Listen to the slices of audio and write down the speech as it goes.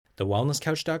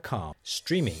TheWellnessCouch.com,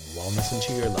 streaming wellness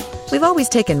into your lives. We've always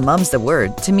taken Mum's the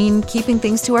word to mean keeping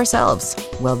things to ourselves.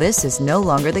 Well, this is no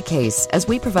longer the case, as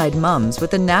we provide mums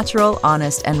with the natural,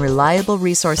 honest, and reliable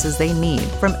resources they need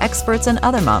from experts and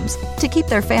other mums to keep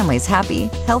their families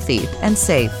happy, healthy, and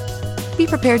safe. Be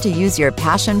prepared to use your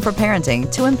passion for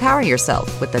parenting to empower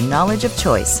yourself with the knowledge of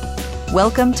choice.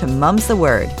 Welcome to Mum's the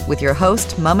Word with your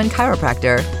host, mum and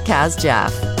chiropractor, Kaz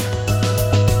Jaff.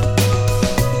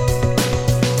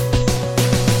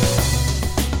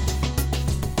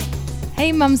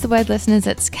 Hey Mum's the Word listeners,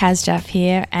 it's Kaz Jaff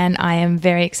here, and I am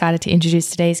very excited to introduce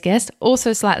today's guest.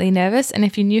 Also slightly nervous, and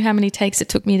if you knew how many takes it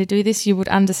took me to do this, you would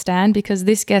understand, because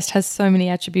this guest has so many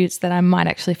attributes that I might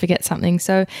actually forget something.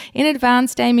 So in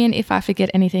advance, Damien, if I forget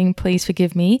anything, please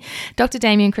forgive me. Dr.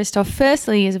 Damien Christoph,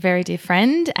 firstly, is a very dear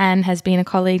friend and has been a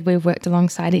colleague. We've worked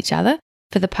alongside each other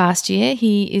for the past year.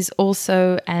 He is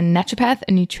also a naturopath,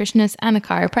 a nutritionist, and a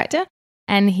chiropractor.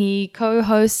 And he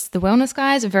co-hosts The Wellness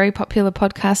Guys, a very popular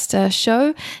podcast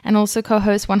show, and also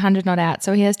co-hosts 100 Not Out.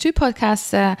 So he has two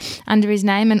podcasts under his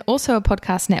name and also a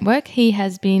podcast network. He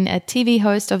has been a TV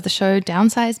host of the show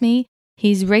Downsize Me.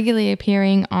 He's regularly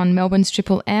appearing on Melbourne's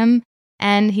Triple M,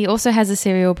 and he also has a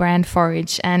cereal brand,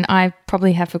 Forage, and I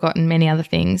probably have forgotten many other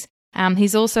things.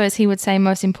 He's also, as he would say,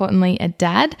 most importantly, a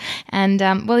dad. And,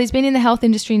 he's been in the health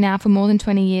industry now for more than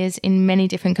 20 years in many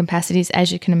different capacities,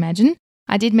 as you can imagine.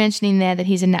 I did mention in there that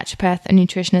he's a naturopath, a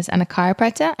nutritionist, and a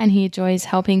chiropractor, and he enjoys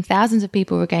helping thousands of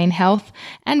people regain health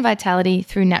and vitality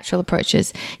through natural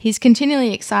approaches. He's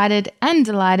continually excited and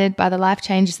delighted by the life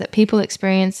changes that people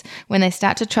experience when they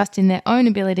start to trust in their own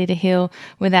ability to heal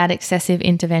without excessive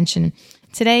intervention.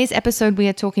 Today's episode, we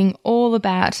are talking all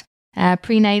about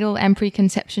prenatal and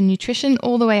preconception nutrition,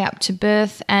 all the way up to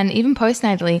birth and even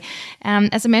postnatally.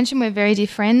 As I mentioned, we're very dear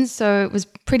friends, so it was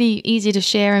pretty easy to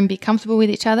share and be comfortable with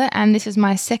each other. And this is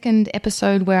my second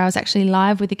episode where I was actually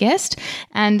live with a guest.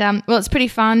 And it's pretty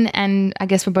fun. And I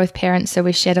guess we're both parents, so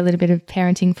we shared a little bit of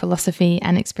parenting philosophy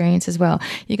and experience as well.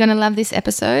 You're going to love this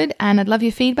episode, and I'd love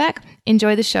your feedback.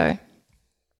 Enjoy the show.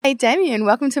 Hey, Damien,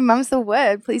 welcome to Mum's the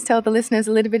Word. Please tell the listeners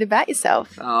a little bit about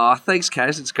yourself. Oh, thanks,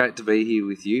 Kaz. It's great to be here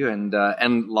with you and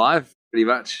live pretty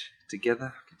much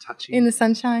together. I can touch you. In the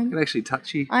sunshine. I can actually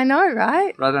touch you. I know,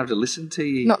 right? I don't have to listen to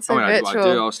you. Not so virtual. I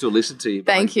do. I'll still listen to you.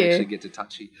 But Thank you. I actually get to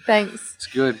touch you. Thanks. It's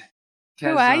good. Kaz,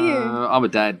 who are you? I'm a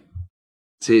dad.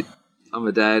 That's it. I'm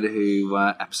a dad who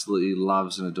absolutely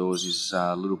loves and adores his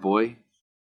little boy,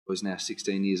 who's now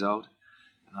 16 years old.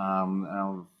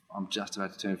 I'm just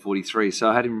about to turn 43, so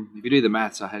I had him. If you do the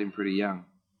maths, I had him pretty young.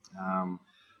 I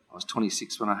was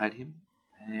 26 when I had him,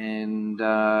 and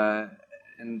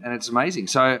it's amazing.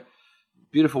 So,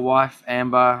 beautiful wife,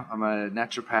 Amber. I'm a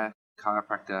naturopath,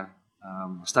 chiropractor. I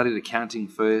studied accounting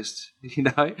first,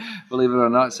 believe it or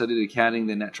not. So I did accounting,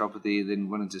 then naturopathy, then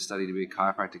wanted to study to be a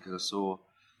chiropractor because I saw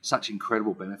such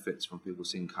incredible benefits from people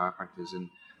seeing chiropractors, and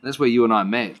that's where you and I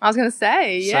met. I was going to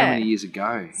say, yeah, so many years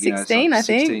ago. 16, I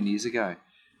think. 16 years ago.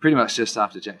 Pretty much just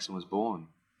after Jackson was born,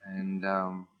 and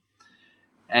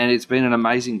it's been an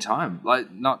amazing time. Like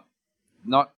not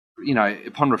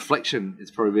upon reflection,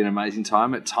 it's probably been an amazing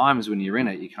time. At times when you're in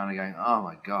it, you're kind of going, "Oh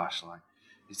my gosh, like,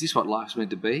 is this what life's meant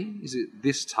to be? Is it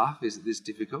this tough? Is it this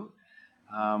difficult?"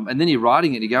 And then you're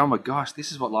writing it, and you go, "Oh my gosh,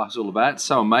 this is what life's all about. It's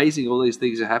so amazing. All these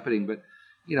things are happening." But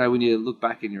when you look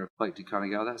back and you reflect, you kind of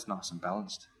go, "That's nice and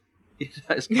balanced."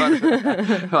 It's kind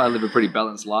of, I live a pretty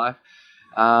balanced life.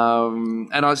 And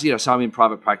I was, so I'm in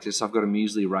private practice. I've got a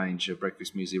muesli range, a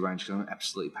breakfast muesli range, because I'm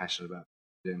absolutely passionate about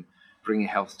it and bringing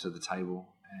health to the table.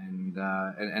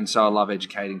 And so I love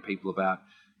educating people about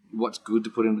what's good to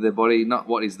put into their body, not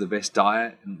what is the best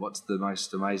diet and what's the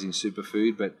most amazing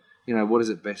superfood, but what is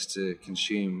it best to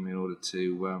consume in order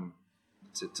to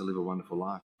live a wonderful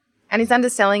life. And he's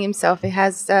underselling himself. He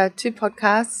has two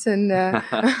podcasts, and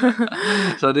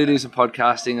so I do some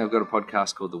podcasting. I've got a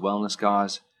podcast called The Wellness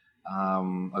Guys.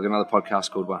 I've got another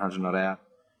podcast called 100 Not Out.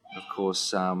 Of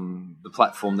course, the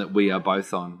platform that we are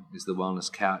both on is the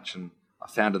Wellness Couch, and I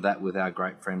founded that with our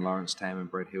great friend Lawrence Tam and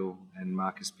Brett Hill and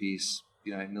Marcus Pearce,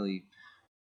 nearly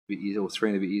 3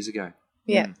 and a bit years ago.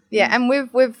 Yeah, and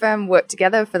we've worked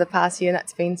together for the past year, and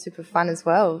that's been super fun as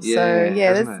well.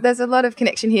 Yeah, so there's a lot of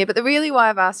connection here. But really why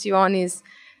I've asked you on is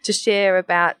to share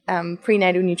about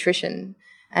prenatal nutrition.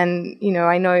 And,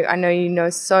 I know you know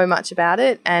so much about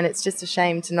it, and it's just a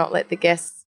shame to not let the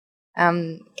guests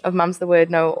of Mum's the Word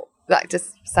know, like,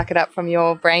 just suck it up from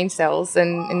your brain cells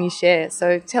and you share.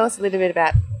 So tell us a little bit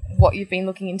about what you've been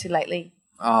looking into lately.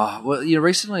 Oh, well,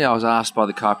 recently I was asked by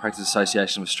the Chiropractors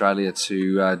Association of Australia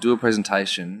to do a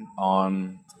presentation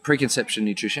on preconception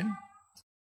nutrition,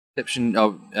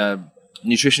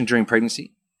 nutrition during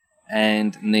pregnancy,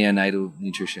 and neonatal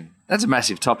nutrition. That's a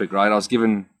massive topic, right? I was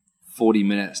given 40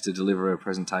 minutes to deliver a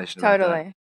presentation about that.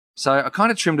 Totally. So I kind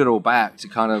of trimmed it all back to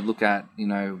kind of look at,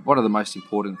 what are the most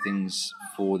important things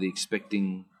for the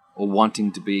expecting or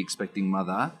wanting to be expecting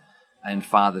mother and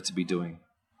father to be doing.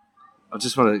 I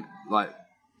just want to let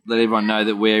everyone know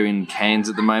that we're in Cairns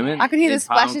at the moment. I can hear the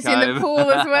splashes in the pool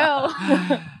as well.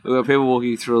 We've got people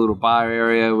walking through a little bar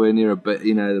area. We're near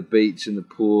the beach and the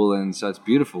pool, and so it's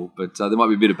beautiful. But there might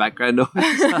be a bit of background noise.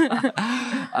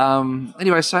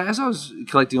 Anyway, so as I was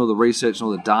collecting all the research and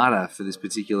all the data for this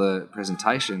particular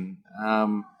presentation,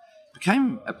 it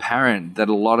became apparent that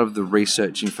a lot of the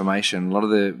research information, a lot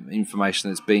of the information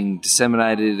that's being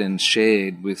disseminated and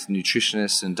shared with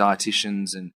nutritionists and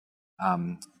dietitians and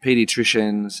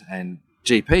pediatricians and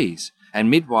GPs and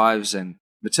midwives and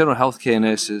maternal health care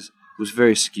nurses was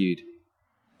very skewed,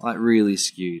 really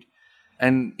skewed.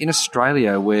 And in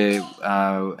Australia, where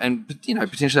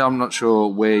potentially I'm not sure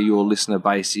where your listener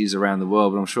base is around the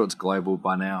world, but I'm sure it's global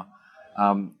by now.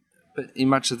 But in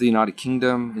much of the United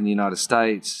Kingdom, in the United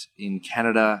States, in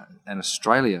Canada and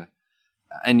Australia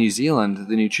and New Zealand,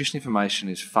 the nutrition information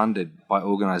is funded by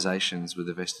organisations with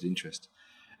a vested interest.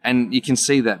 And you can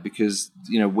see that because,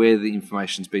 where the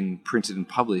information's been printed and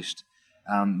published,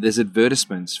 there's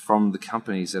advertisements from the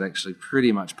companies that actually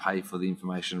pretty much pay for the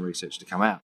information and research to come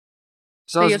out.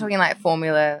 So you're talking like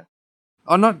formula?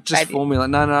 Oh, not just formula.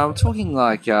 No, I'm talking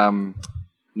like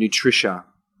Nutricia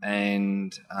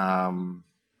and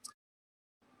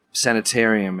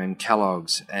Sanitarium and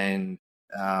Kellogg's and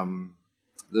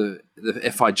the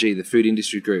FIG, the Food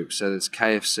Industry Group. So there's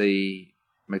KFC,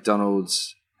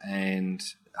 McDonald's and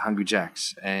Hungry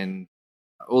Jack's, and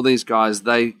all these guys,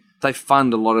 they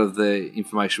fund a lot of the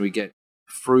information we get.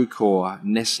 Frucor,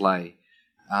 Nestle,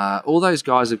 all those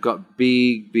guys have got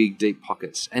big, deep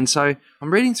pockets. And so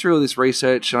I'm reading through all this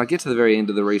research, and I get to the very end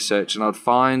of the research, and I'd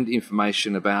find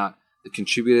information about the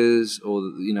contributors or,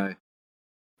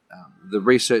 the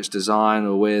research design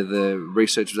or where the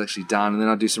research was actually done. And then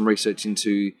I do some research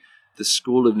into the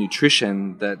school of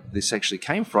nutrition that this actually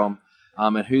came from,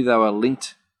 and who they were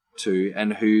linked to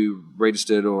and who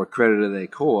registered or accredited their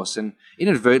course. And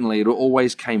inadvertently, it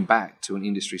always came back to an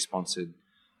industry-sponsored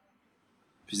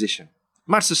position.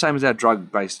 Much the same as our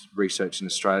drug-based research in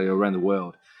Australia or around the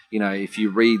world. If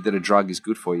you read that a drug is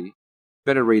good for you,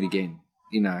 better read again.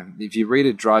 If you read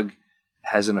a drug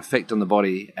has an effect on the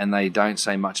body and they don't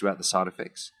say much about the side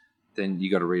effects, then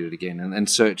you got to read it again and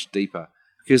search deeper,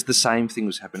 because the same thing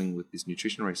was happening with this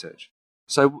nutrition research.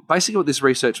 So basically what this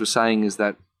research was saying is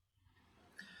that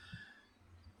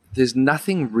there's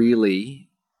nothing really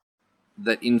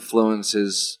that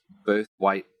influences birth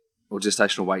weight or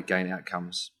gestational weight gain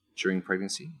outcomes during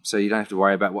pregnancy. So you don't have to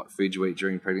worry about what food you eat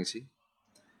during pregnancy.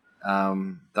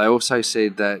 They also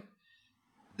said that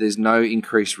there's no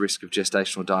increased risk of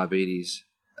gestational diabetes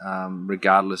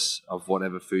regardless of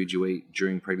whatever food you eat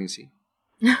during pregnancy.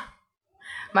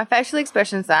 My facial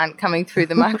expressions aren't coming through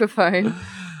the microphone.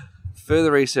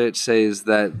 Further research says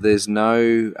that there's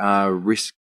no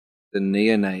risk the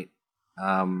neonate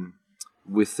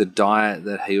with the diet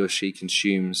that he or she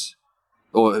consumes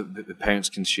or parents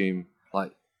consume,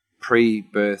 like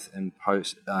pre-birth and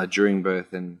post, during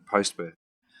birth and post-birth.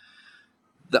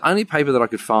 The only paper that I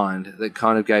could find that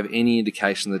kind of gave any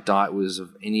indication that diet was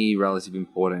of any relative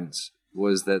importance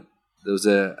was that there was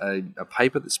a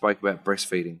paper that spoke about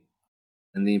breastfeeding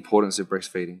and the importance of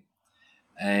breastfeeding,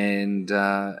 and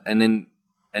then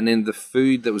the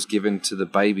food that was given to the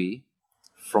baby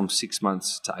from 6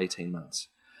 months to 18 months.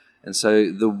 And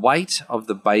so the weight of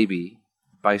the baby,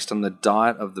 based on the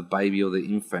diet of the baby or the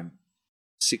infant,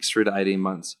 6 through to 18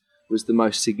 months, was the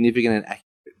most significant and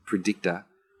accurate predictor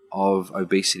of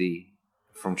obesity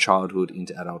from childhood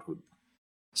into adulthood.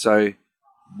 So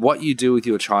what you do with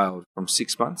your child from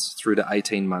 6 months through to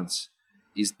 18 months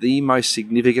is the most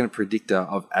significant predictor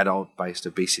of adult-based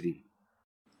obesity.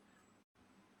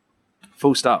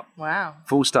 Full stop. Wow.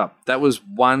 Full stop. That was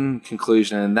one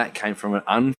conclusion, and that came from an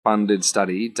unfunded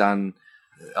study done,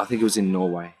 I think it was in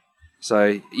Norway.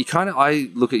 So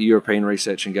I look at European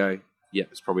research and go, yeah,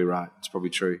 it's probably right. It's probably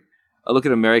true. I look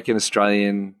at American,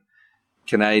 Australian,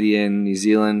 Canadian, New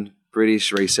Zealand,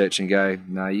 British research and go,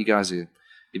 no, you've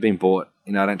been bought.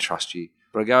 I don't trust you.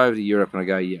 But I go over to Europe and I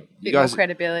go, yeah, you guys, more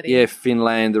credibility. Yeah,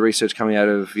 Finland, the research coming out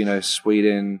of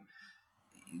Sweden,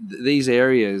 these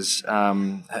areas,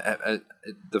 the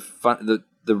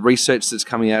research that's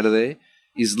coming out of there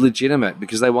is legitimate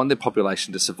because they want their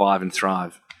population to survive and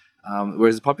thrive.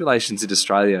 Whereas the populations in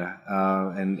Australia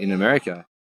and in America,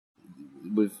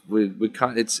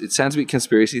 it sounds a bit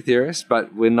conspiracy theorist,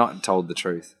 but we're not told the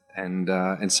truth, and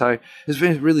so it's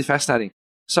been really fascinating.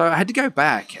 So I had to go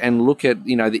back and look at,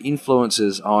 the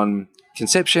influences on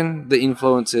conception, the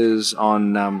influences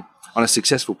on a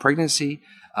successful pregnancy,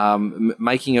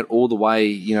 making it all the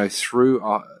way, through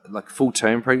like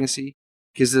full-term pregnancy,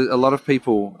 because a lot of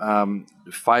people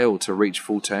fail to reach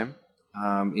full-term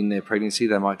in their pregnancy.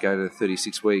 They might go to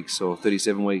 36 weeks or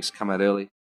 37 weeks, come out early.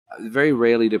 Very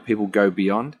rarely do people go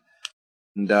beyond,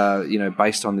 and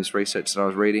based on this research that I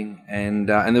was reading, and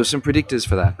there were some predictors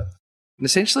for that. And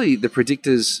essentially, the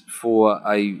predictors for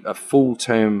a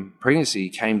full-term pregnancy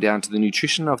came down to the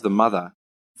nutrition of the mother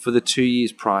for the 2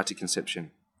 years prior to conception.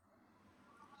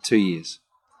 2 years.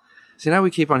 So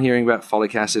we keep on hearing about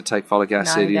folic acid, take folic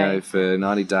acid, for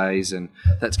 90 days, and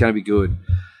that's going to be good.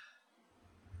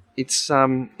 It's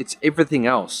everything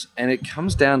else, and it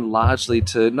comes down largely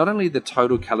to not only the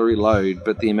total calorie load,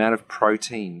 but the amount of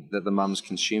protein that the mum's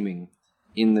consuming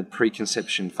in the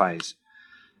preconception phase.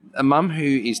 A mum who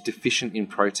is deficient in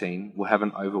protein will have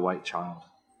an overweight child.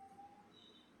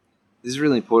 This is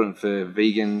really important for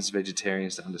vegans,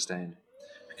 vegetarians to understand,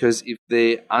 because if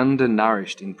they're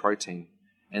undernourished in protein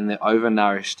and they're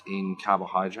overnourished in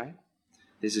carbohydrate,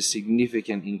 there's a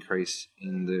significant increase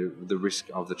in the risk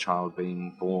of the child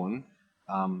being born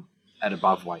at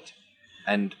above weight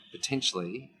and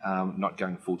potentially not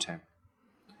going full term,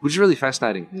 which is really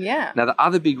fascinating. Yeah. Now, the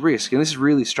other big risk, and this is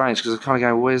really strange because I'm kind of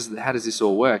going, how does this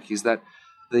all work, is that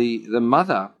the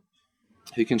mother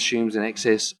who consumes an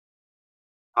excess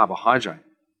carbohydrate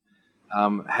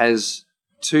has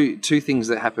two things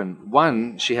that happen.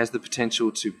 One, she has the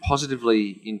potential to positively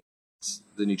influence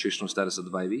the nutritional status of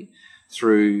the baby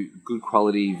through good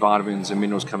quality vitamins and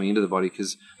minerals coming into the body,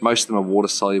 because most of them are water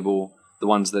soluble. The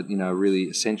ones that are really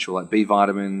essential, like B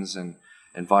vitamins and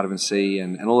vitamin C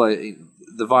and all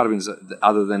the vitamins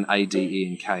other than A, D, E,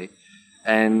 and K,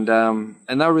 and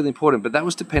they were really important. But that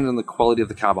was dependent on the quality of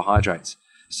the carbohydrates.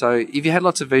 So if you had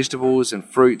lots of vegetables and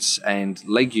fruits and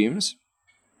legumes,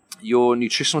 your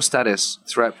nutritional status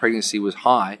throughout pregnancy was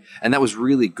high, and that was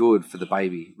really good for the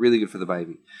baby, really good for the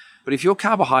baby. But if your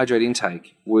carbohydrate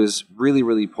intake was really,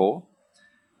 really poor,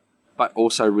 but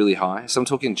also really high, so I'm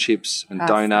talking chips and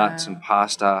donuts and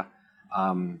pasta,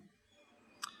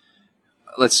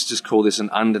 let's just call this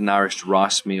an undernourished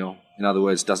rice meal, in other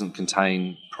words, doesn't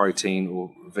contain protein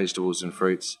or vegetables and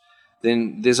fruits,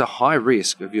 then there's a high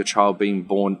risk of your child being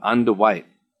born underweight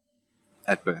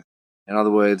at birth. In other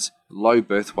words, low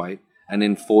birth weight, and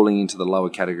then falling into the lower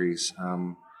categories.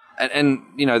 And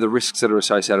the risks that are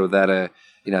associated with that are,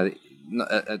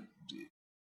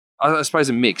 I suppose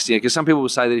a mix. Because some people will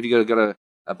say that if you've got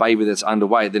a baby that's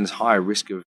underweight, then there's higher risk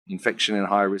of infection and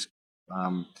higher risk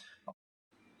of,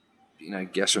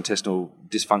 gastrointestinal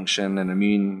dysfunction and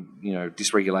immune,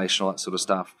 dysregulation, all that sort of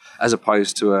stuff, as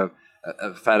opposed to a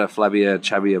fatter, flabbier,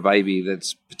 chubbier baby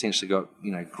that's potentially got,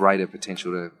 greater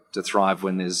potential to thrive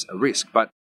when there's a risk. But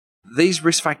these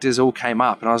risk factors all came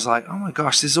up, and I was like, oh my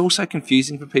gosh, this is all so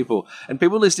confusing for people. And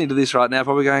people listening to this right now are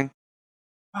probably going,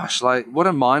 gosh, what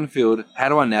a minefield. How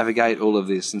do I navigate all of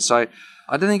this? And so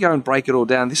I didn't go and break it all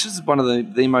down. This is one of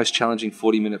the most challenging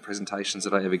 40-minute presentations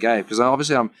that I ever gave, because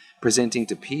obviously I'm presenting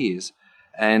to peers,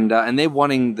 and they're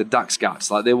wanting the duck's guts.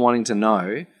 They're wanting to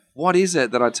know, what is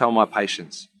it that I tell my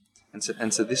patients?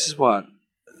 And so this is what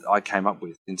I came up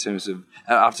with in terms of,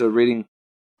 after reading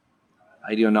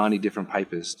 80 or 90 different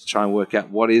papers to try and work out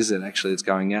what is it actually that's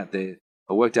going out there.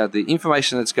 I worked out the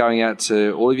information that's going out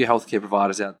to all of your healthcare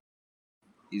providers out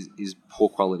is poor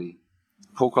quality.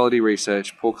 Poor quality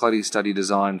research, poor quality study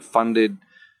design, funded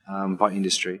by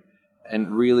industry.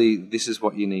 And really, this is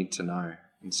what you need to know.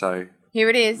 And so here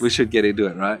it is. We should get into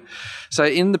it, right? So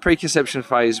in the preconception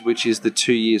phase, which is the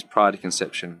 2 years prior to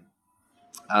conception,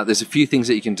 there's a few things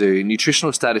that you can do.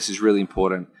 Nutritional status is really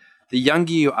important. The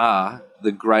younger you are,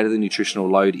 the greater the nutritional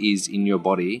load is in your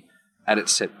body at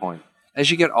its set point.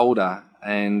 As you get older,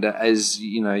 and as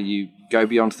you go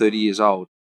beyond 30 years old,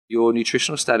 your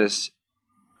nutritional status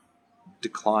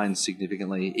declines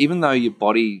significantly. Even though your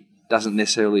body doesn't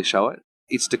necessarily show it,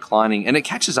 it's declining, and it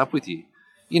catches up with you.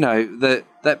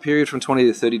 That period from 20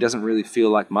 to 30 doesn't really feel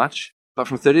like much, but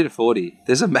from 30 to 40,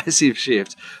 there's a massive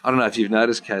shift. I don't know if you've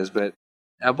noticed, Kaz, but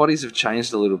our bodies have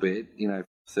changed a little bit,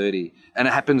 30, and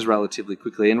it happens relatively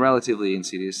quickly and relatively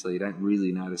insidiously. You don't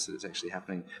really notice that it's actually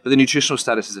happening, but the nutritional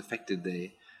status is affected there.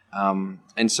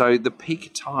 And so the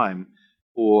peak time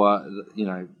for,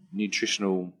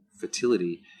 nutritional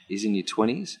fertility is in your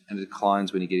 20s, and it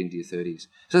declines when you get into your 30s.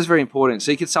 So that's very important.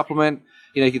 So you could supplement,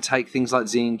 you could take things like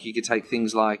zinc, you could take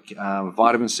things like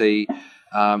vitamin C.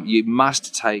 You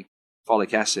must take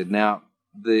folic acid. Now,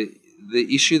 the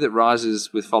issue that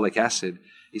rises with folic acid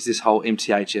is this whole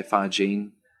MTHFR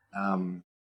gene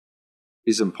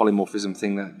polymorphism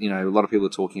thing that a lot of people are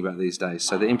talking about these days.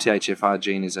 So the MTHFR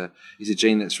gene is a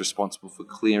gene that's responsible for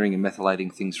clearing and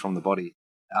methylating things from the body,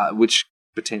 which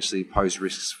potentially pose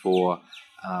risks for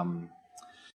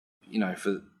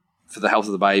for the health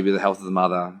of the baby, the health of the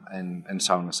mother, and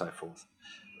so on and so forth.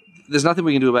 There's nothing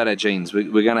we can do about our genes.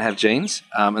 We're going to have genes,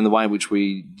 and the way in which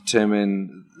we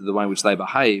determine the way in which they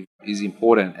behave is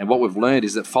important. And what we've learned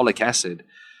is that folic acid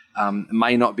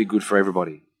may not be good for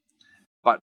everybody,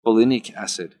 but folinic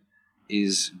acid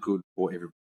is good for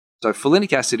everybody. So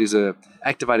folinic acid is an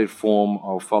activated form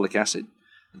of folic acid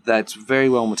that's very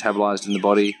well metabolized in the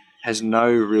body, has no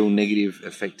real negative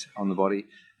effect on the body,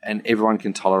 and everyone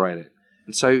can tolerate it.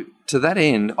 And so to that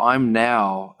end, I'm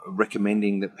now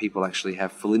recommending that people actually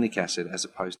have folinic acid as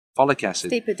opposed to folic acid.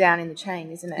 Deeper down in the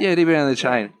chain, isn't it? Yeah, deeper down the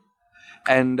chain.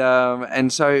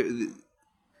 And so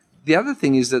the other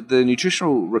thing is that the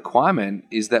nutritional requirement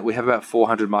is that we have about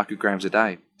 400 micrograms a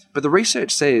day. But the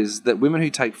research says that women who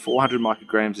take 400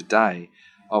 micrograms a day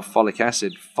of folic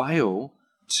acid fail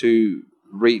to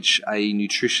reach a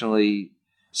nutritionally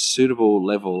suitable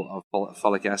level of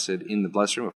folic acid in the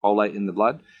bloodstream, or folate in the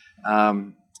blood,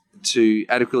 to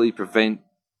adequately prevent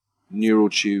neural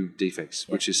tube defects,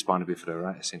 which is spina bifida,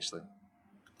 right, essentially.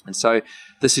 And so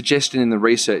the suggestion in the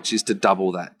research is to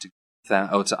double that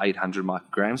to 800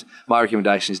 micrograms. My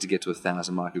recommendation is to get to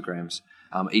 1,000 micrograms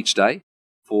each day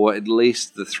for at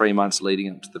least the 3 months leading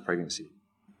up to the pregnancy,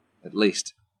 at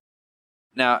least.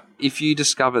 Now, if you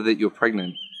discover that you're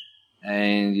pregnant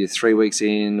and you're 3 weeks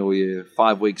in, or you're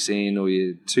 5 weeks in, or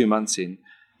you're 2 months in,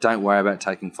 don't worry about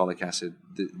taking folic acid.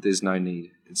 There's no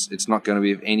need. It's not going to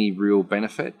be of any real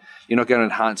benefit. You're not going to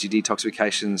enhance your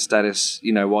detoxification status,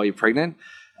 while you're pregnant.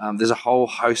 There's a whole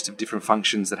host of different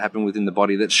functions that happen within the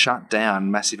body that shut down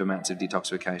massive amounts of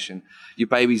detoxification. Your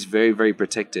baby's very, very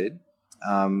protected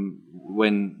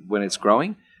when it's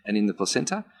growing and in the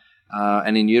placenta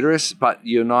and in uterus, but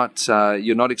you're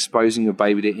not exposing your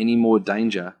baby to any more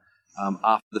danger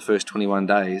after the first 21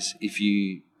 days if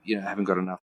you haven't got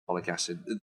enough folic acid.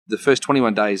 The first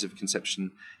 21 days of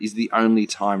conception is the only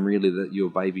time really that your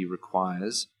baby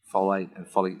requires folate and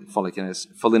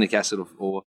folinic acid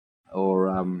or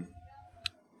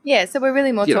so we're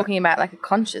really more talking about like a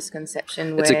conscious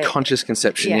conception. It's a conscious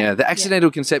conception, yeah. The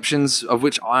accidental conceptions, of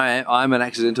which I'm an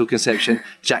accidental conception,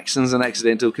 Jackson's an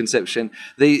accidental conception,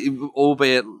 they,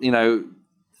 albeit,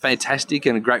 fantastic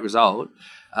and a great result,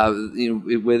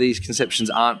 where these conceptions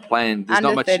aren't planned. There's under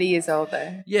not much, 30 years old,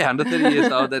 though. Yeah, under 30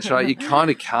 years old, that's right. You kind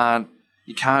of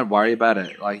can't worry about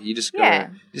it. Like, you just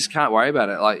can't worry about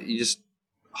it. Like, you just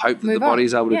hope that the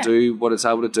body's able to do what it's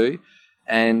able to do.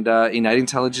 And innate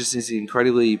intelligence is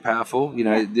incredibly powerful.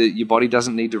 Your body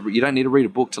doesn't need to. You don't need to read a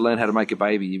book to learn how to make a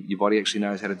baby. Your body actually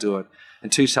knows how to do it. And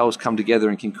two cells come together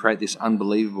and can create this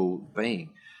unbelievable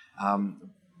being.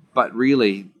 But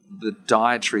really, the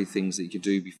dietary things that you can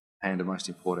do beforehand are most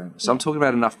important. So I'm talking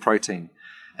about enough protein.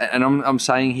 And I'm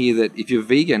saying here that if you're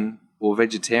vegan or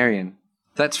vegetarian,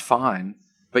 that's fine.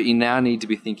 But you now need to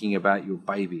be thinking about your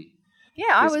baby.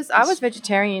 Yeah, I was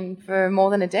vegetarian for more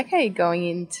than a decade going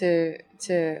into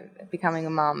becoming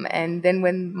a mum, and then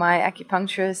when my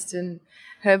acupuncturist and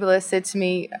herbalist said to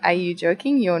me, "Are you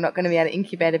joking? You're not going to be able to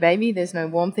incubate a baby. There's no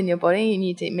warmth in your body. You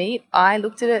need to eat meat." I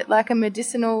looked at it like a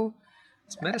medicinal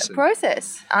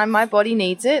process. My body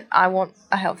needs it. I want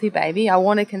a healthy baby. I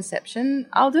want a conception.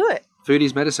 I'll do it. Food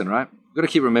is medicine, right? You've got to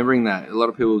keep remembering that. A lot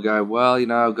of people go, "Well,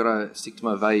 I've got to stick to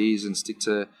my values and stick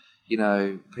to."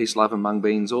 Peace, love, and mung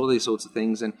beans, all these sorts of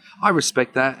things. And I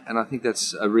respect that, and I think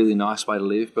that's a really nice way to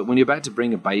live. But when you're about to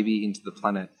bring a baby into the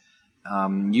planet,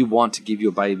 you want to give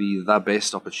your baby the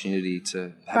best opportunity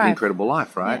to have an incredible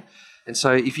life, right? Yeah. And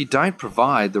so if you don't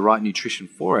provide the right nutrition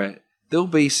for it, there'll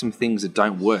be some things that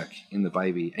don't work in the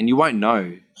baby, and you won't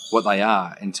know what they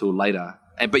are until later.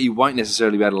 But you won't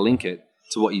necessarily be able to link it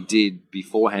to what you did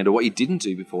beforehand or what you didn't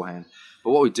do beforehand.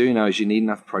 But what we do know is you need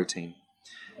enough protein.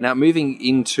 Now, moving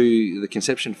into the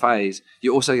conception phase,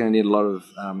 you're also going to need a lot of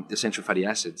essential fatty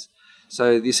acids.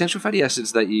 So the essential fatty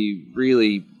acids that you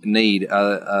really need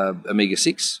are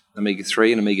omega-6,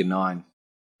 omega-3, and omega-9.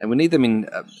 And we need them in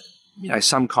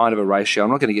some kind of a ratio.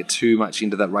 I'm not going to get too much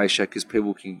into that ratio because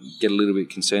people can get a little bit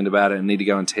concerned about it and need to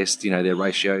go and test their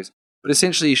ratios. But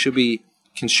essentially, you should be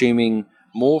consuming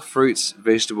more fruits,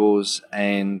 vegetables,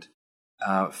 and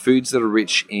foods that are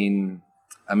rich in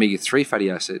omega-3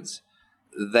 fatty acids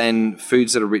than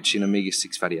foods that are rich in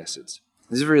omega-6 fatty acids.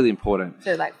 This is really important.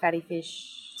 So like fatty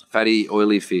fish? Fatty,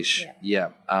 oily fish,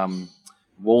 yeah.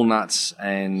 Walnuts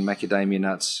and macadamia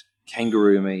nuts,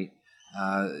 kangaroo meat,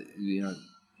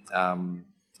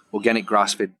 organic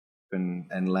grass-fed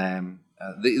and lamb.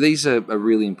 These are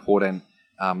really important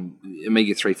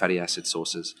omega-3 fatty acid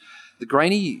sources. The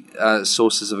grainy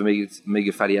sources of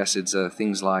omega fatty acids are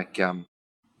things like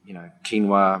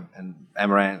quinoa and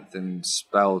amaranth and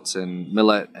spelt and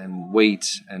millet and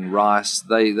wheat and rice.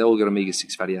 They all got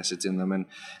omega-6 fatty acids in them.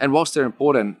 And whilst they're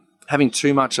important, having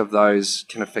too much of those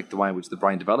can affect the way in which the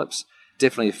brain develops.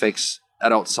 Definitely affects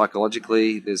adults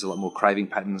psychologically. There's a lot more craving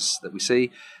patterns that we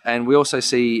see. And we also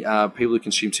see people who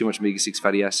consume too much omega-6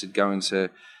 fatty acid go into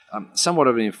somewhat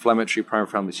of an inflammatory,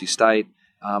 pro-inflammatory state.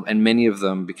 And many of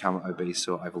them become obese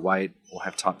or overweight or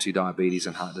have type 2 diabetes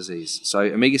and heart disease. So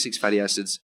omega-6 fatty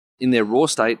acids in their raw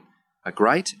state are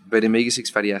great, but omega-6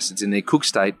 fatty acids in their cooked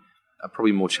state are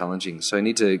probably more challenging. So you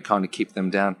need to kind of keep them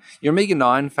down. Your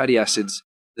omega-9 fatty acids,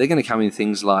 they're going to come in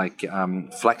things like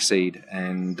flaxseed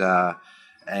and other.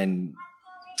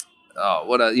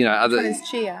 What is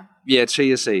chia? Yeah,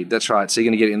 chia seed. That's right. So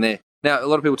you're going to get it in there. Now, a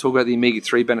lot of people talk about the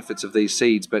omega-3 benefits of these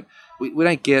seeds, but we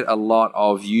don't get a lot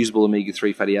of usable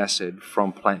omega-3 fatty acid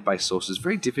from plant-based sources.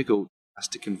 Very difficult for us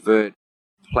to convert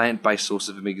plant-based sources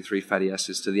of omega-3 fatty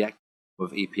acids to the active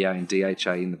of EPA and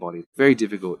DHA in the body. Very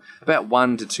difficult. About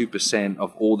 1 to 2%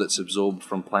 of all that's absorbed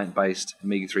from plant-based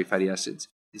omega-3 fatty acids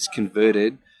is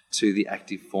converted to the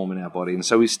active form in our body. And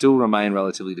so we still remain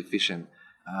relatively deficient.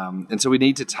 And so we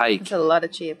need to take... It's a lot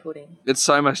of chia pudding. It's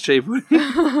so much chia pudding.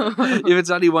 If it's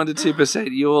only 1 to 2%,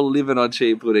 you're living on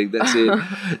chia pudding. That's it.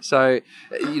 So,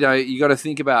 you got to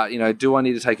think about, do I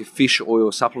need to take a fish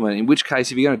oil supplement? In which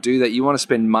case, if you're going to do that, you want to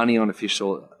spend money on a fish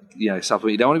oil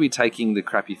supplement. You don't want to be taking the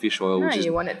crappy fish oil, which is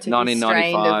you want it to be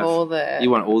strained of all the... You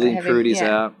want all the impurities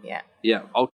out. Yeah.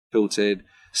 Ultra-filtered,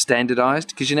 standardized,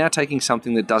 because you're now taking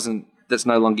something that's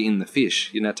no longer in the fish.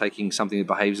 You're now taking something that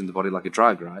behaves in the body like a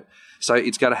drug, right? So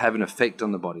it's going to have an effect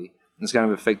on the body. It's going to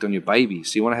have an effect on your baby.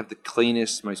 So you want to have the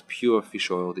cleanest, most pure fish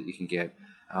oil that you can get.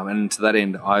 And to that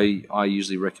end, I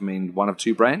usually recommend one of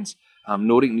two brands.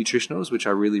 Nordic Nutritionals, which I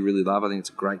really, really love. I think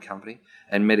it's a great company.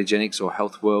 And Metagenics or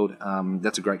Health World,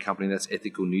 that's a great company. That's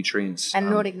ethical nutrients. And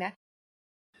Nordic Naturals.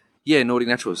 Yeah, Nordic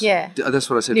Naturals. Yeah. That's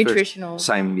what I said Nutritionals. First.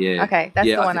 Same, yeah. Okay, that's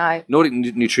the one Nordic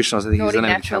Nutritionals, I think, Nordic is the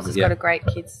name Naturals of has the got a great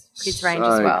kids range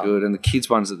as well. So good. And the kids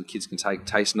ones that the kids can take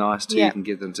taste nice too. Yeah. You can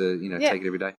get them to, take it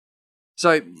every day.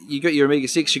 So you got your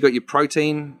omega-6, you got your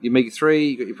protein, your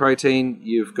omega-3, you got your protein,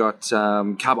 you've got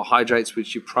carbohydrates,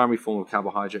 which your primary form of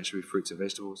carbohydrates should be fruits and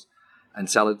vegetables and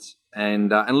salads,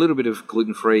 and a little bit of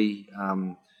gluten-free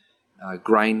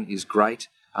grain is great.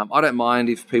 I don't mind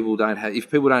if people don't have the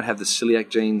celiac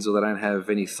genes, or they don't have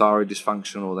any thyroid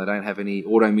dysfunction, or they don't have any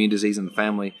autoimmune disease in the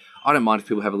family. I don't mind if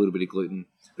people have a little bit of gluten.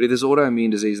 But if there's autoimmune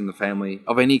disease in the family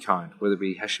of any kind, whether it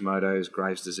be Hashimoto's,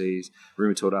 Graves' disease,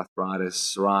 rheumatoid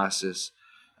arthritis, psoriasis,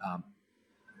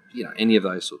 any of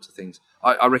those sorts of things,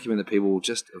 I recommend that people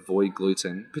just avoid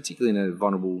gluten, particularly in a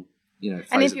vulnerable, phase.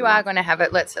 And if you are going to have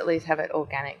it, let's at least have it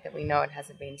organic, that we know it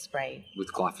hasn't been sprayed.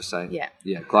 With glyphosate. Yeah.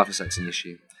 Yeah, glyphosate's an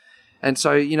issue. And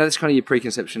so, that's kind of your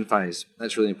preconception phase.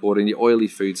 That's really important. Your oily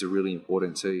foods are really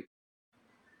important too.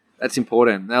 That's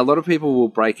important. Now, a lot of people will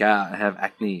break out and have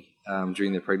acne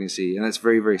during their pregnancy, and that's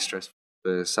very, very stressful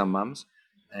for some mums.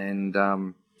 And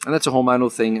that's a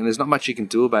hormonal thing, and there's not much you can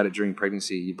do about it during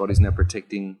pregnancy. Your body's now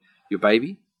protecting your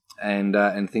baby,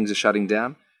 and things are shutting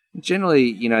down.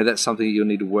 Generally, that's something that you'll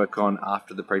need to work on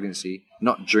after the pregnancy,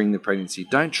 not during the pregnancy.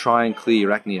 Don't try and clear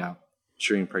your acne up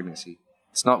during pregnancy.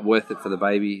 It's not worth it for the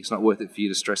baby. It's not worth it for you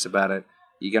to stress about it.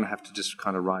 You're going to have to just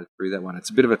kind of ride through that one. It's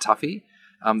a bit of a toughie.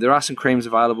 There are some creams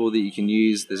available that you can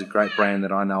use. There's a great brand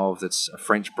that I know of that's a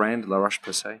French brand, La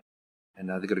Roche-Posay. And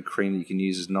they've got a cream that you can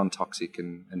use as non-toxic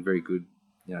and very good.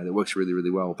 That works really,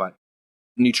 really well. But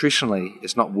nutritionally,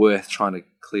 it's not worth trying to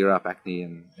clear up acne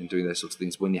and doing those sorts of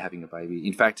things when you're having a baby.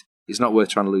 In fact, it's not worth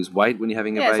trying to lose weight when you're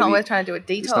having a baby. It's not worth trying to do a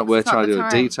detox. It's not worth trying to do a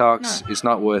detox. No. It's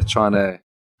not worth trying to...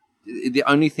 The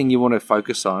only thing you want to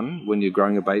focus on when you're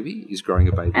growing a baby is growing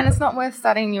a baby. And it's not worth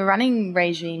starting your running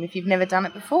regime if you've never done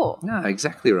it before. No,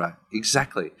 exactly right.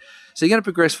 Exactly. So you're going to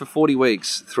progress for 40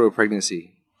 weeks through a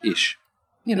pregnancy-ish.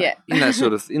 In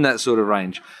that sort of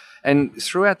range. And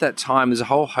throughout that time, there's a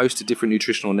whole host of different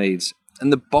nutritional needs.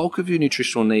 And the bulk of your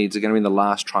nutritional needs are going to be in the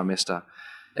last trimester.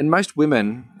 And most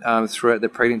women throughout their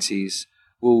pregnancies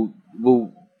will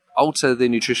alter their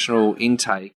nutritional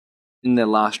intake in their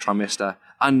last trimester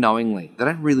unknowingly. They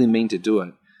don't really mean to do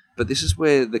it. But this is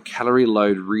where the calorie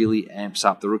load really amps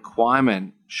up. The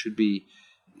requirement should be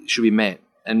met.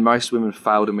 And most women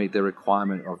fail to meet their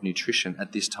requirement of nutrition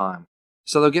at this time.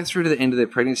 So they'll get through to the end of their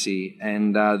pregnancy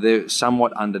and they're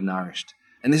somewhat undernourished.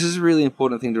 And this is a really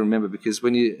important thing to remember, because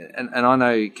when you, and I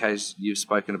know, Kaz, you've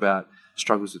spoken about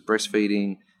struggles with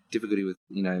breastfeeding, difficulty with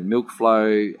milk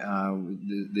flow.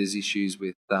 There's issues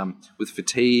with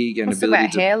fatigue and What's ability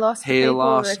about hair loss. Hair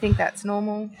loss. I think that's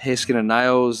normal. Hair, skin, and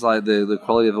nails, like the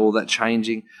quality of all that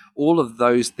changing. All of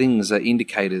those things are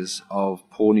indicators of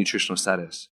poor nutritional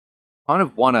status. Kind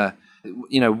of want to,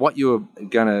 what you're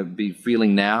going to be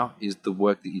feeling now is the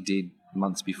work that you did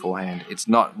months beforehand. It's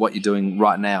not what you're doing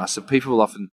right now. So people will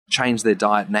often change their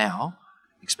diet now,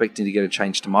 expecting to get a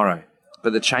change tomorrow.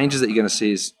 But the changes that you're going to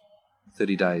see is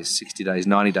 30 days, 60 days,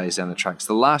 90 days down the track.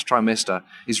 So the last trimester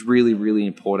is really, really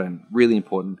important, really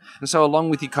important. And so along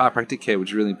with your chiropractic care, which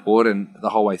is really important the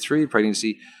whole way through your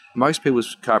pregnancy, most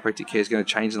people's chiropractic care is going to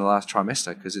change in the last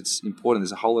trimester because it's important.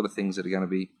 There's a whole lot of things that are going to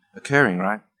be occurring,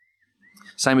 right?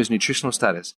 Same as nutritional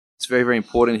status. It's very, very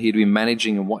important here to be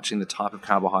managing and watching the type of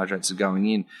carbohydrates that are going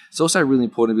in. It's also really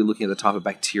important to be looking at the type of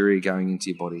bacteria going into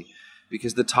your body,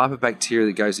 because the type of bacteria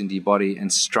that goes into your body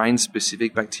and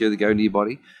strain-specific bacteria that go into your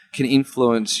body can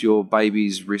influence your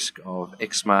baby's risk of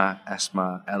eczema,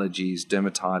 asthma, allergies,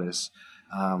 dermatitis,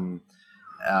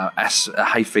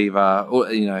 hay fever.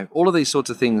 All of these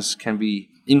sorts of things can be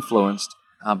influenced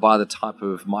by the type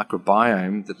of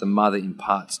microbiome that the mother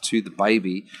imparts to the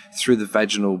baby through the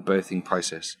vaginal birthing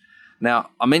process.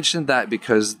 Now, I mentioned that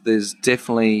because there's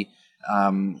definitely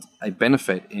a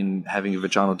benefit in having a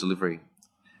vaginal delivery.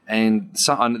 And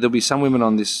there'll be some women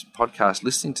on this podcast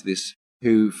listening to this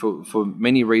who, for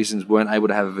many reasons, weren't able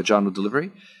to have a vaginal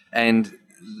delivery. And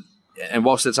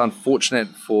whilst it's unfortunate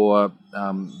for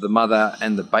the mother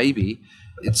and the baby,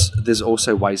 there's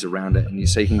also ways around it, and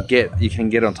you can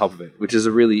get on top of it, which is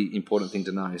a really important thing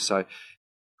to know. So,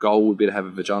 goal would be to have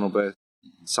a vaginal birth.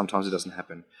 Sometimes it doesn't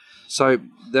happen. So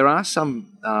there are some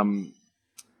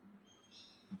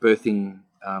birthing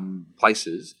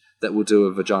places that will do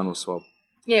a vaginal swab.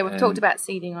 Yeah, we've talked about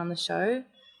seeding on the show.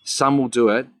 Some will do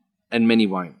it, and many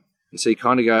won't. And so you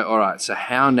kind of go, all right, so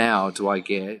how now do I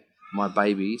get my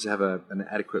baby to have an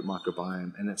adequate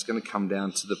microbiome? And it's going to come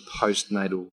down to the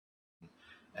postnatal.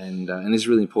 And this is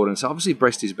really important. So obviously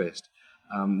breast is best.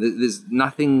 There's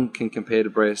nothing can compare to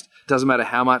breast. Doesn't matter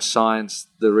how much science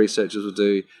the researchers will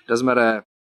do. Doesn't matter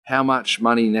how much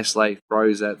money Nestle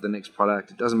throws at the next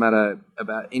product. It doesn't matter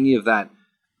about any of that.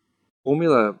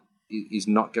 Formula is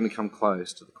not going to come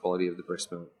close to the quality of the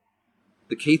breast milk.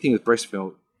 The key thing with breast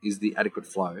milk is the adequate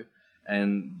flow,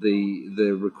 and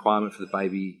the requirement for the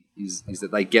baby is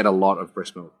that they get a lot of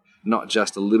breast milk, not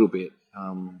just a little bit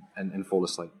and fall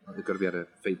asleep. They've got to be able to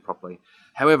feed properly.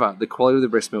 However, the quality of the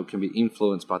breast milk can be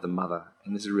influenced by the mother,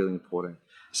 and this is really important.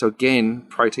 So again,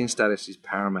 protein status is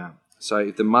paramount. So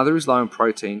if the mother is low in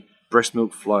protein, breast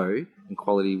milk flow and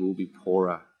quality will be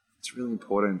poorer. It's really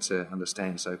important to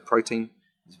understand. So protein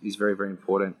is very, very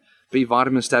important. B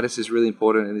vitamin status is really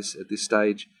important at this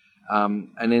stage.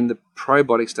 And then the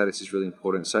probiotic status is really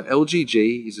important. So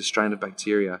LGG is a strain of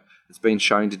bacteria that's been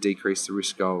shown to decrease the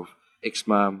risk of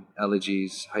eczema,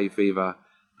 allergies, hay fever,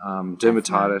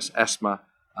 dermatitis, asthma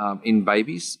in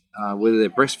babies, whether they're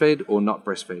breastfed or not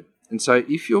breastfed. And so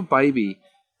if your baby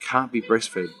can't be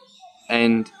breastfed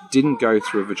and didn't go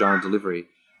through a vaginal delivery,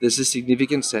 there's a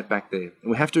significant setback there. And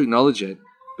we have to acknowledge it,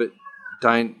 but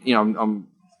don't,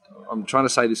 I'm trying to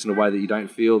say this in a way that you don't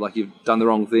feel like you've done the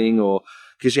wrong thing, or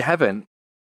because you haven't.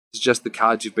 It's just the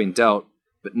cards you've been dealt,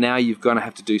 but now you're going to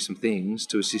have to do some things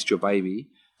to assist your baby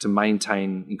to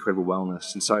maintain incredible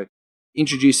wellness. And so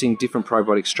introducing different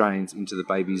probiotic strains into the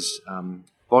baby's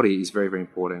body is very, very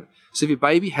important. So if your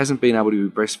baby hasn't been able to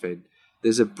be breastfed,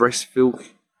 there's a breast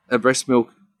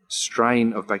milk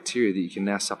strain of bacteria that you can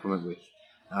now supplement with.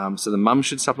 So the mum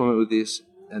should supplement with this,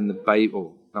 and the baby,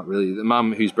 or not really, the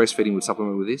mum who's breastfeeding would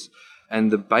supplement with this,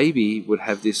 and the baby would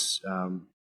have this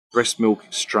breast milk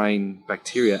strain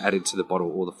bacteria added to the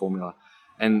bottle or the formula.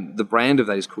 And the brand of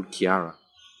that is called Chiara.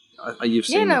 You've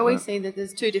seen that, we right? see that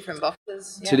there's two different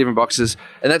boxes. Two different boxes.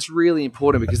 And that's really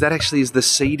important because that actually is the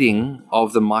seeding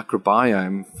of the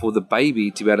microbiome for the baby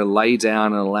to be able to lay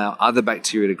down and allow other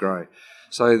bacteria to grow.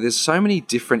 So there's so many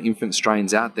different infant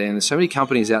strains out there, and there's so many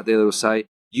companies out there that will say,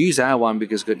 use our one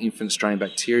because it's got infant strain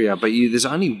bacteria, but there's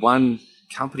only one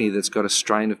company that's got a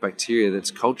strain of bacteria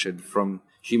that's cultured from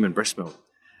human breast milk,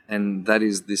 and that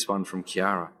is this one from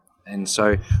Chiara. And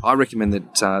so I recommend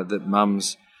that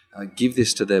mums give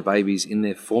this to their babies in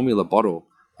their formula bottle.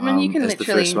 I mean, you can as the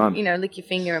first one. literally, lick your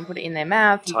finger and put it in their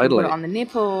mouth. You can put it on the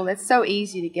nipple. It's so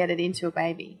easy to get it into a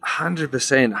baby.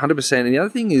 100%. And the other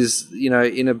thing is,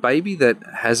 in a baby that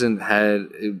hasn't had,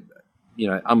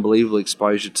 unbelievable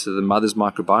exposure to the mother's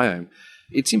microbiome,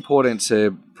 it's important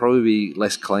to probably be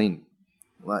less clean.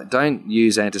 Like, don't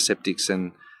use antiseptics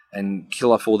and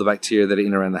kill off all the bacteria that are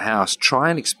in around the house. Try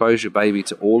and expose your baby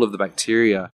to all of the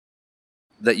bacteria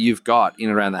that you've got in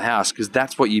and around the house, because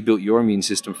that's what you built your immune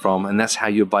system from, and that's how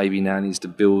your baby now needs to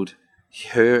build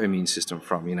her immune system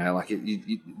from.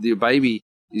 Your baby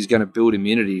is going to build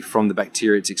immunity from the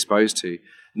bacteria it's exposed to,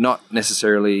 not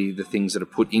necessarily the things that are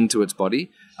put into its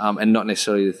body, and not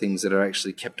necessarily the things that are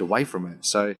actually kept away from it.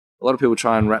 So a lot of people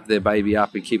try and wrap their baby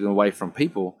up and keep them away from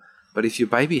people, but if your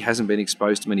baby hasn't been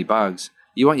exposed to many bugs,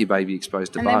 you want your baby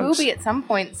exposed to bugs. And there will be at some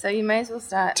point, so you may as well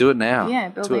start. Do it now. Yeah,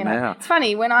 building it now. It's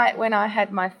funny, when I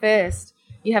had my first,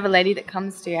 you have a lady that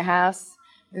comes to your house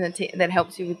and that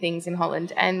helps you with things in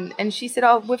Holland, and she said,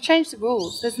 oh, we've changed the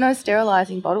rules. There's no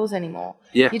sterilising bottles anymore.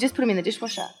 Yeah. You just put them in the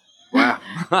dishwasher. Wow.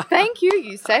 Thank you.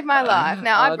 You saved my life.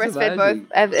 Now, I breastfed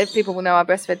both, as people will know, I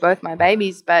breastfed both my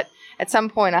babies, but at some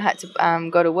point I had to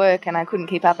go to work and I couldn't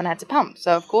keep up and had to pump.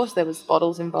 So, of course, there was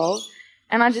bottles involved.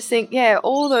 And I just think, yeah,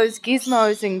 all those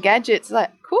gizmos and gadgets,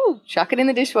 like, cool, chuck it in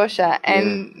the dishwasher,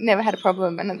 and never had a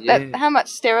problem. And how much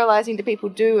sterilising do people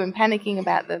do, and panicking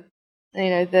about the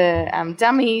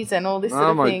dummies and all this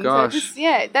sort of thing. Gosh.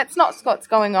 So that's not what's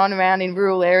going on around in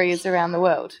rural areas around the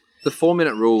world. The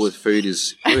 4-minute rule with food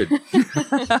is good.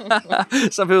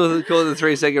 Some people call it the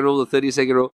 3-second rule, the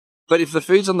 30-second rule. But if the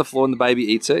food's on the floor and the baby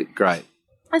eats it, great.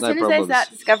 As soon as they start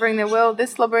discovering the world, they're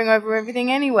slobbering over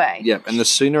everything anyway. Yeah, and the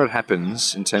sooner it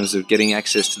happens in terms of getting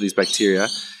access to these bacteria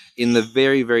in the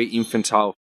very, very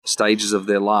infantile stages of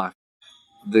their life,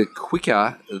 the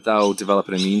quicker they'll develop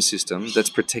an immune system that's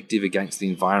protective against the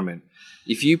environment.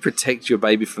 If you protect your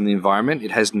baby from the environment,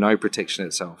 it has no protection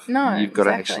itself. No, You've got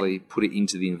to actually put it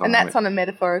into the environment. And that's on a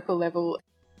metaphorical level.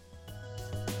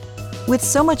 With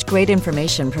so much great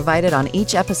information provided on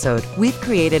each episode, we've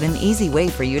created an easy way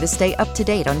for you to stay up to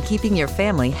date on keeping your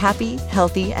family happy,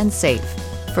 healthy, and safe.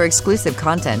 For exclusive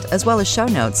content, as well as show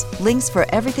notes, links for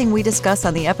everything we discuss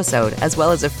on the episode, as well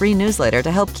as a free newsletter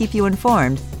to help keep you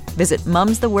informed, visit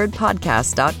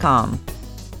mumsthewordpodcast.com.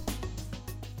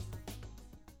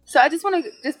 So I just want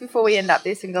to, just before we end up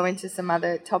this and go into some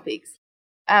other topics,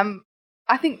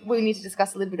 I think we need to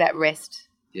discuss a little bit about rest.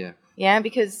 Yeah. Yeah,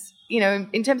 because,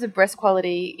 in terms of breast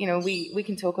quality, we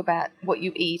can talk about what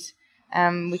you eat.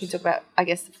 We can talk about, I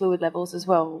guess, the fluid levels as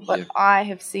well. But I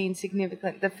have seen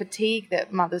the fatigue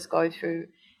that mothers go through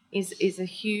is a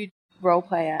huge role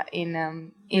player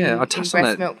in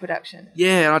breast milk production.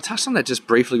 Yeah, and I touched on that just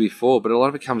briefly before, but a lot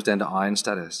of it comes down to iron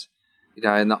status.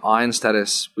 And the iron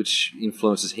status, which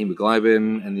influences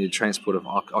hemoglobin and the transport of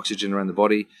oxygen around the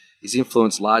body, is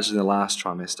influenced largely in the last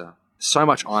trimester. So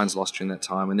much iron's lost during that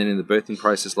time, and then in the birthing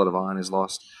process, a lot of iron is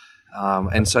lost.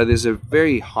 And so there's a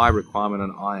very high requirement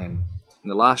on iron in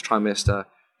the last trimester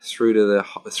through the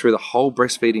whole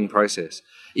breastfeeding process.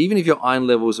 Even if your iron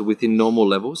levels are within normal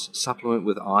levels, supplement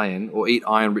with iron or eat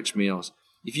iron-rich meals.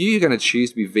 If you're going to choose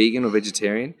to be vegan or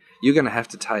vegetarian, you're going to have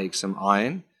to take some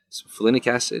iron, some folinic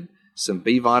acid, some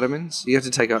B vitamins. You have to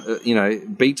take B12. You're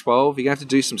going to have to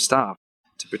do some stuff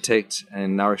to protect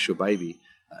and nourish your baby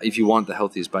if you want the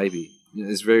healthiest baby.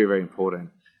 It's very, very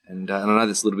important. And I know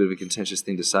that's a little bit of a contentious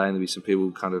thing to say, and there'll be some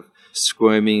people kind of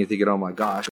squirming and thinking, oh my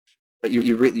gosh. But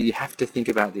you have to think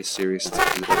about this seriously.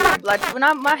 Like when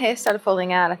my hair started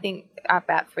falling out, I think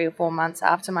about 3 or 4 months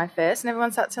after my first, and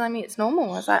everyone started telling me it's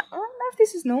normal. I was like, I don't know if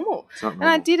this is normal. It's not normal.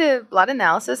 And I did a blood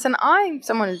analysis, and I'm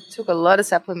someone who took a lot of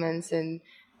supplements and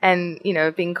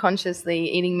being consciously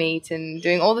eating meat and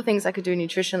doing all the things I could do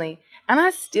nutritionally. And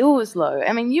I still was low.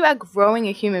 I mean, you are growing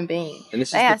a human being. And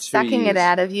they are sucking it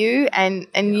out of you, and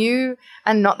you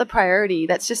are not the priority.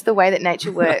 That's just the way that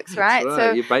nature works, right?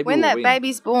 Right. So when that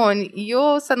baby's born,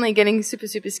 you're suddenly getting super,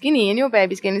 super skinny, and your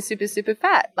baby's getting super, super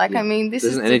fat. Like, I mean, there's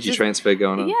an energy transfer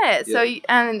going on. Yeah. So,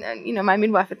 and my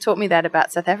midwife had taught me that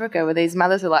about South Africa, where these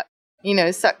mothers are like,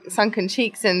 sunken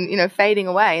cheeks and, fading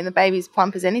away, and the baby's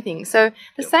plump as anything. So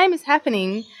the same is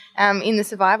happening in the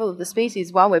survival of the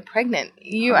species while we're pregnant.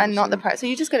 You 100%. Are not the priority. So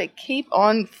you just got to keep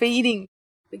on feeding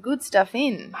the good stuff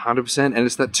in. 100%. And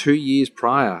it's that 2 years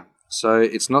prior. So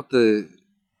it's not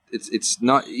it's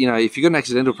not, if you've got an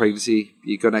accidental pregnancy,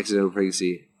 you've got an accidental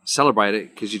pregnancy. Celebrate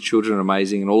it because your children are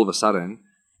amazing, and all of a sudden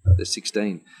they're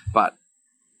 16. But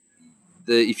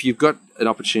if you've got an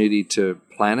opportunity to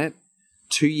plan it,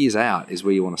 2 years out is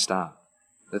where you want to start.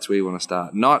 That's where you want to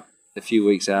start. Not a few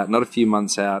weeks out, not a few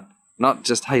months out, not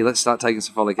just, hey, let's start taking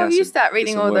some folic acid. You start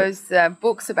reading all those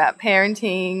books about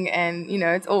parenting, and,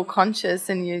 it's all conscious,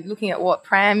 and you're looking at what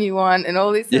pram you want and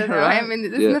all this sort of thing. Right. I mean,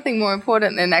 there's nothing more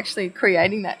important than actually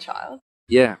creating that child.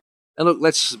 Yeah. And look,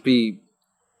 let's be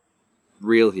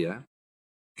real here.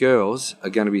 Girls are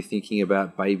going to be thinking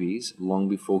about babies long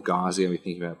before guys are going to be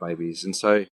thinking about babies. And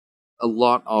so a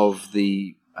lot of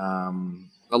the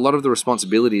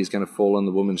responsibility is going to fall on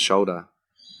the woman's shoulder.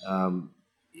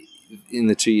 in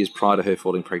the 2 years prior to her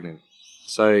falling pregnant.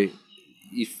 So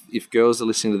if girls are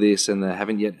listening to this and they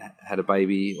haven't yet had a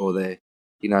baby, or they're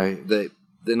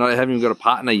not haven't even got a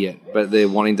partner yet, but they're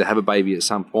wanting to have a baby at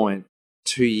some point,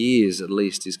 2 years at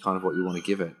least is kind of what you want to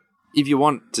give it. If you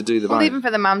want to do the well, even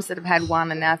for the mums that have had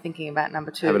one and now thinking about number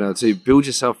two. Have another two. Build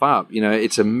yourself up.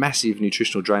 It's a massive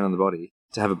nutritional drain on the body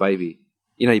to have a baby.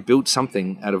 You built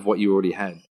something out of what you already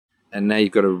had. And now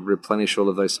you've got to replenish all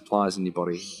of those supplies in your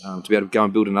body to be able to go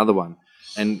and build another one.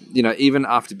 And, even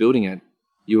after building it,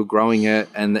 you were growing it,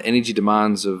 and the energy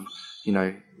demands of,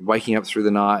 waking up through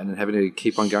the night and having to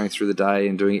keep on going through the day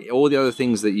and doing all the other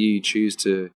things that you choose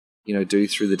to, do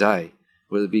through the day,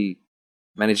 whether it be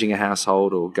managing a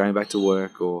household or going back to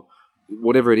work or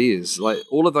whatever it is. Like,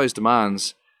 all of those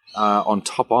demands are on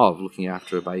top of looking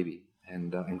after a baby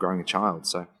and growing a child.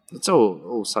 So it's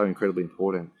all so incredibly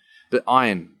important. But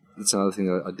iron, that's another thing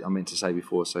that I meant to say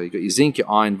before. So you've got your zinc, your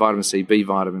iron, vitamin C, B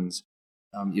vitamins,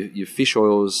 your fish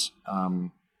oils,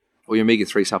 or your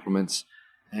omega-3 supplements,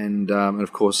 and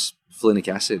of course, folinic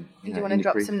acid. Do you want to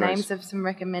drop some names of some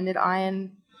recommended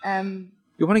iron?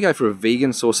 You want to go for a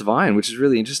vegan source of iron, which is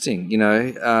really interesting,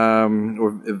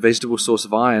 or a vegetable source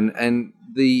of iron. And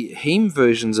the heme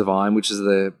versions of iron, which is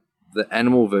the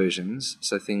animal versions,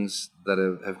 so things that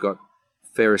have got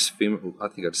ferrous fumarate. I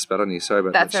think I just spat on you. Sorry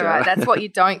about that. That's all right. That's what you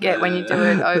don't get when you do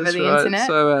it over the internet.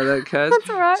 Sorry about that, Kaz. That's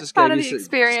all right. Just part of the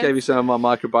experience. Just gave you some of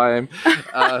my microbiome.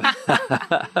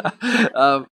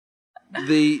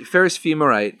 The ferrous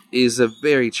fumarate is a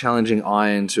very challenging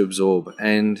iron to absorb,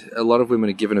 and a lot of women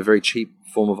are given a very cheap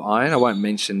form of iron. I won't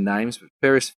mention names, but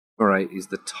ferrous fumarate is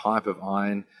the type of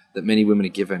iron that many women are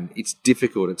given. It's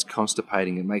difficult. It's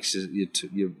constipating. It makes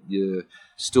your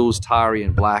stools tarry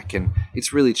and black, and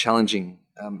it's really challenging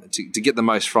to get the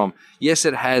most from. Yes,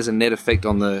 it has a net effect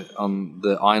on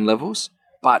the iron levels,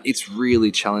 but it's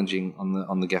really challenging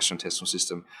on the gastrointestinal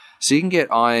system. So you can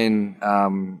get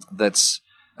iron that's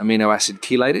amino acid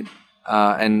chelated,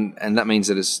 and that means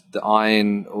that it's the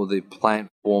iron or the plant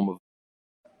form of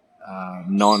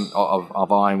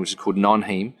of iron, which is called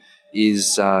non-heme,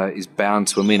 is bound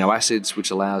to amino acids, which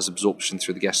allows absorption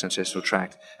through the gastrointestinal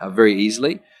tract very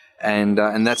easily, and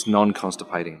that's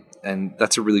non-constipating, and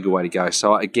that's a really good way to go.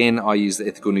 So again, I use the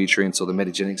ethical nutrients or the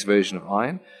Metagenics version of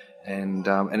iron, and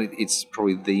it's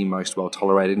probably the most well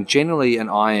tolerated. And generally, an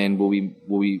iron will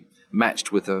be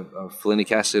matched with a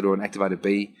folinic acid or an activated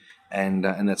B, and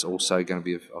that's also going to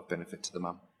be of benefit to the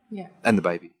mum and the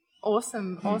baby.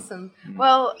 Awesome.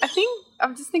 Well, I think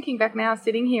I'm just thinking back now,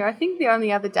 sitting here. I think the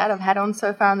only other dad I've had on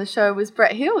so far on the show was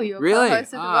Brett Hill, your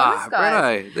co-host of the Wellness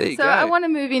Guys. Bretto, there you go. So I want to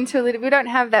move into a little. We don't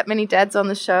have that many dads on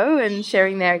the show and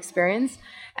sharing their experience.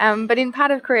 But in part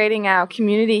of creating our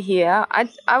community here,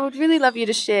 I would really love you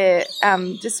to share,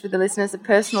 just with the listeners, a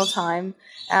personal time,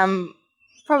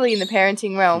 probably in the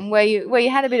parenting realm, where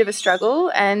you had a bit of a struggle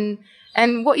and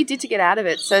what you did to get out of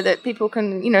it, so that people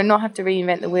can, not have to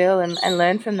reinvent the wheel and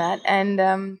learn from that.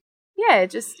 And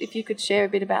just if you could share a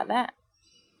bit about that.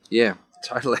 Yeah,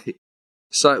 totally.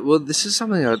 So, well, this is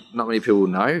something that not many people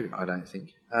know, I don't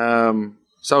think.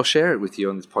 So I'll share it with you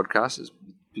on this podcast. It's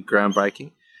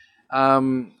groundbreaking.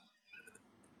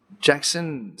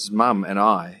 Jackson's mum and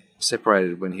I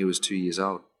separated when he was 2 years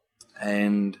old,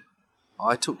 and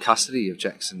I took custody of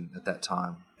Jackson at that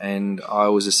time, and I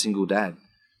was a single dad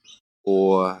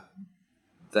for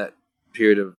that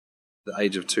period of the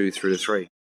age of 2 through to 3.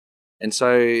 And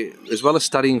so, as well as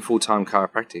studying full-time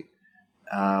chiropractic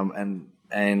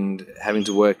and having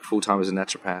to work full-time as a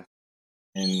naturopath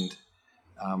and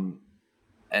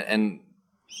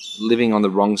living on the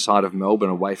wrong side of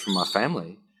Melbourne away from my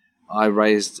family, I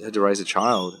had to raise a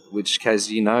child, which, Kaz,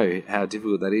 you know how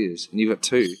difficult that is. And you've got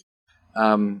 2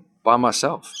 by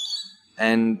myself.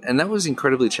 And that was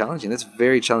incredibly challenging. That's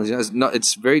very challenging.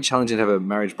 It's very challenging to have a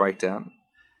marriage breakdown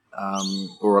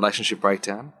or a relationship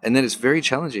breakdown. And then it's very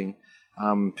challenging,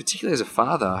 particularly as a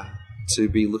father, to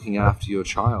be looking after your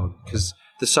child, because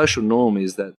the social norm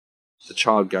is that the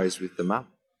child goes with the mum,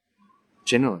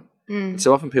 generally.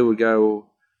 So often people would go,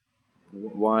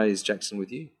 well, why is Jackson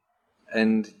with you?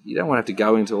 And you don't want to have to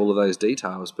go into all of those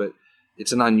details, but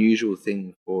it's an unusual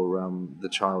thing for the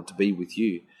child to be with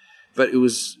you. But it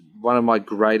was one of my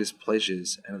greatest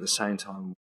pleasures, and at the same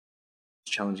time,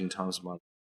 challenging times of my life,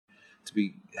 to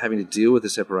be having to deal with the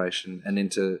separation and then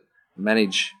to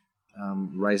manage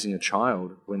raising a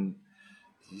child when,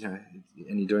 and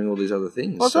you're doing all these other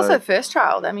things. Well, it's also first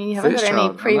child. I mean, you haven't got any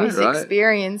previous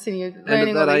experience, and you're learning all these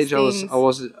things. And at that age,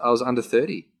 I was under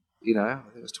 30. I think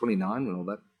I was 29 when all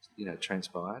that,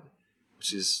 transpired,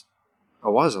 which is I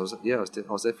was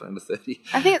definitely under 30.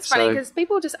 I think it's funny because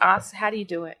people just ask, how do you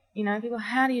do it? You know, people,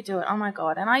 how do you do it? Oh, my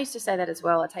God. And I used to say that as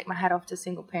well. I take my hat off to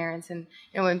single parents. And,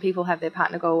 you know, when people have their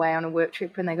partner go away on a work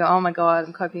trip and they go, oh, my God,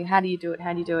 I'm coping. How do you do it?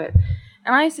 How do you do it?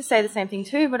 And I used to say the same thing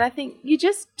too, but I think you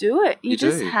just do it. You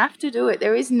just have to do it.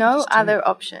 There is no other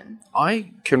option.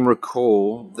 I can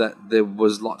recall that there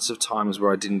was lots of times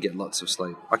where I didn't get lots of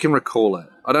sleep. I can recall it.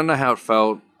 I don't know how it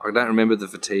felt. I don't remember the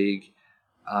fatigue.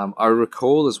 I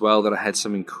recall as well that I had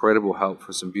some incredible help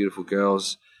from some beautiful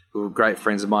girls who were great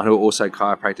friends of mine who were also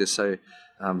chiropractors. So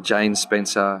Jane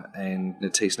Spencer and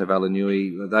Natisse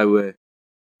Novella-Nui, they were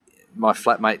my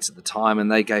flatmates at the time, and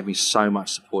they gave me so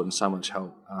much support and so much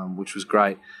help, which was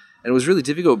great. And it was really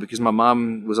difficult because my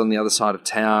mum was on the other side of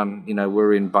town. You know,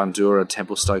 we're in Bundoora,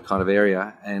 Templestowe kind of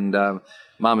area, and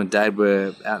mum and dad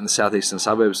were out in the southeastern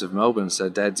suburbs of Melbourne. So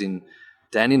dad's in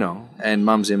Dandenong and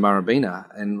mum's in Murrabina,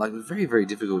 and like it was very, very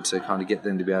difficult to kind of get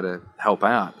them to be able to help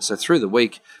out. So through the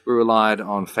week, we relied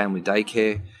on family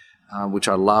daycare, which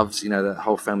I loved. You know, that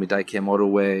whole family daycare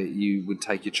model where you would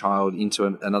take your child into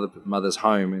another mother's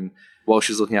home, and while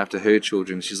she's looking after her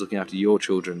children, she's looking after your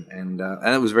children, and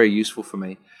it was very useful for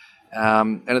me.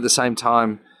 And at the same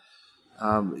time,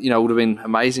 you know, it would have been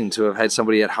amazing to have had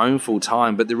somebody at home full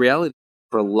time. But the reality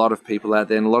for a lot of people out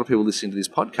there, and a lot of people listening to this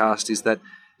podcast, is that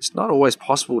it's not always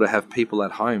possible to have people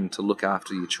at home to look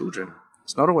after your children.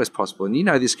 It's not always possible. And you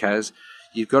know this, Kaz.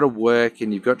 You've got to work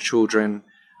and you've got children.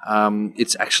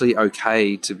 It's actually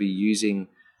okay to be using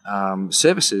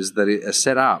services that are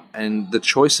set up. And the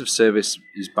choice of service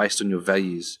is based on your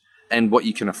values and what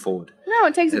you can afford. No,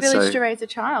 it takes a village to raise a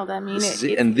child. I mean,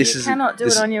 you cannot do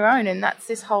it on your own. And that's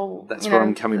this whole... That's what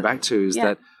I'm coming back to, is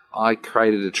that I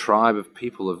created a tribe of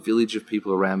people, a village of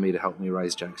people around me to help me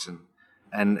raise Jackson.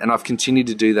 And I've continued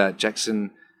to do that.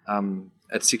 Jackson,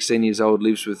 at 16 years old,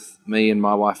 lives with me and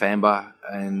my wife Amber,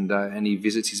 and he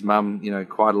visits his mum, you know,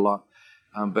 quite a lot.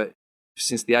 But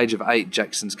since the age of 8,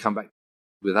 Jackson's come back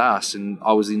with us, and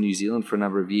I was in New Zealand for a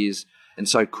number of years, and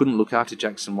so I couldn't look after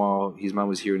Jackson while his mum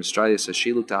was here in Australia. So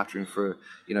she looked after him for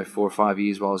 4 or 5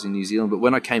 years while I was in New Zealand. But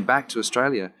when I came back to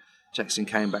Australia, Jackson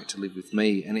came back to live with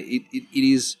me, and it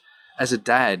is, as a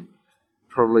dad,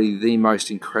 probably the most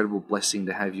incredible blessing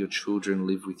to have your children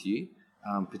live with you,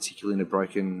 particularly in a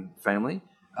broken family.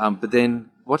 But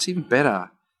then what's even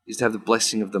better is to have the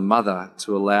blessing of the mother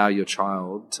to allow your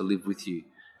child to live with you.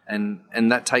 And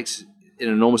that takes an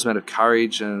enormous amount of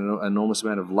courage and an enormous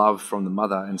amount of love from the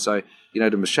mother. And so,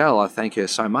 to Michelle, I thank her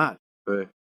so much for,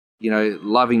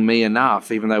 loving me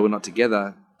enough, even though we're not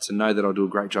together, to know that I'll do a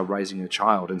great job raising her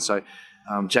child. And so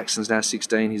Jackson's now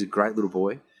 16. He's a great little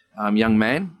boy. Young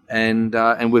man, and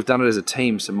we've done it as a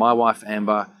team. So my wife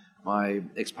Amber, my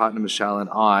ex-partner Michelle, and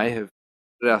I have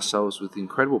put ourselves with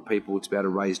incredible people to be able to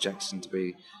raise Jackson to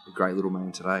be a great little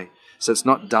man today. So it's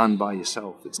not done by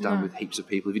yourself; it's done with heaps of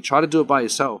people. If you try to do it by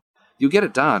yourself, you'll get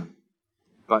it done,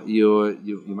 but you're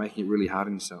making it really hard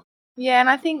on yourself. Yeah, and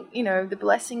I think the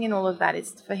blessing in all of that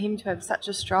is for him to have such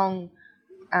a strong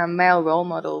male role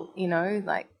model.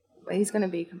 Like he's going to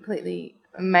be completely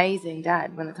amazing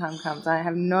dad when the time comes. I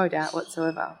have no doubt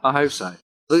whatsoever. I hope so.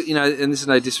 Look, and this is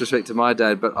no disrespect to my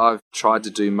dad, but I've tried to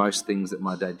do most things that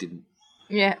my dad didn't.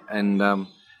 Yeah. And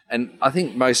I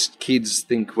think most kids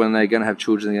think when they're going to have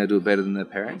children, they're going to do it better than their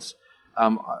parents.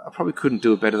 I probably couldn't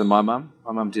do it better than my mum.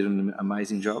 My mum did an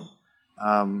amazing job.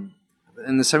 And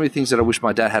there's so many things that I wish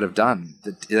my dad had have done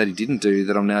that he didn't do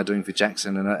that I'm now doing for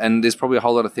Jackson. And there's probably a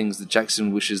whole lot of things that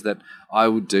Jackson wishes that I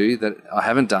would do that I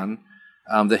haven't done.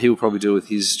 That he'll probably do with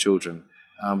his children.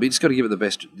 But you just got to give it the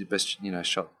best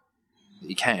shot that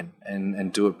you can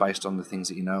and do it based on the things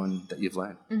that you know and that you've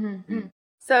learned. Mm-hmm. Mm.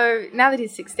 So now that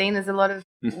he's 16, there's a lot of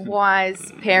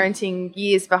wise parenting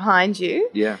years behind you.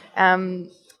 Yeah.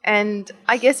 And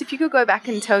I guess if you could go back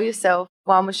and tell yourself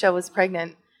while Michelle was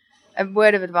pregnant a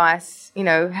word of advice,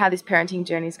 how this parenting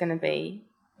journey is going to be,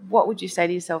 what would you say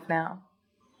to yourself now?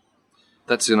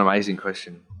 That's an amazing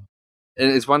question. And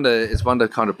it's one to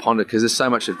kind of ponder because there's so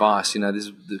much advice. This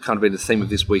has kind of been the theme of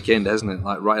this weekend, hasn't it?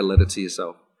 Like write a letter to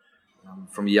yourself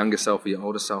from your younger self or your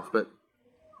older self. But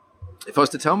if I was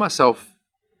to tell myself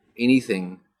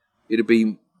anything, it'd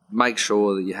be make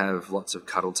sure that you have lots of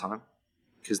cuddle time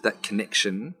because that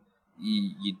connection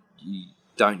you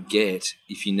don't get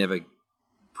if you never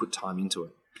put time into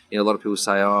it. A lot of people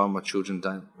say, "Oh, my children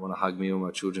don't want to hug me," or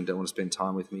 "My children don't want to spend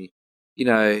time with me."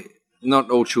 Not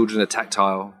all children are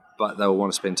tactile, but they'll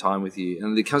want to spend time with you.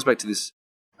 And it comes back to this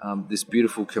this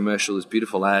beautiful commercial, this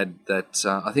beautiful ad that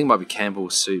I think it might be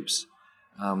Campbell's Soups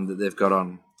that they've got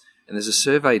on. And there's a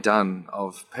survey done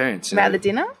of parents. About the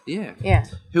dinner? Yeah. Yeah.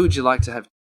 Who would you like to have?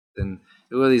 And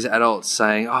Who are these adults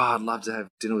saying, "Oh, I'd love to have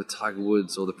dinner with Tiger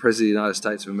Woods or the President of the United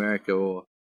States of America or,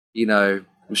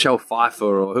 Michelle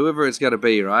Pfeiffer or whoever it's going to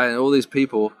be," right? And all these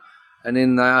people. And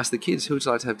then they ask the kids, "Who would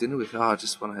you like to have dinner with?" "Oh, I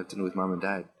just want to have dinner with mum and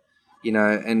dad."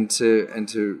 And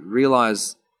to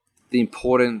realise the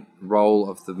important role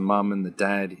of the mum and the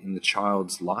dad in the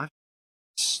child's life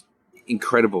is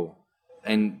incredible.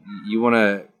 And you want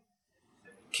to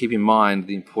keep in mind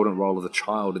the important role of the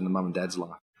child in the mum and dad's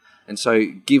life. And so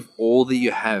give all that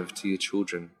you have to your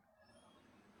children,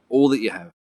 all that you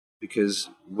have, because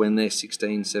when they're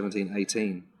 16, 17,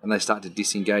 18 and they start to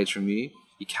disengage from you,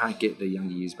 you can't get their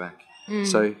younger years back.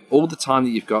 So all the time that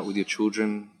you've got with your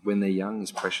children when they're young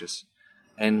is precious.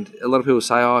 And a lot of people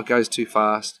say, "Oh, it goes too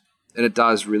fast." And it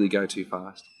does really go too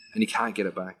fast. And you can't get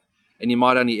it back. And you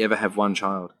might only ever have one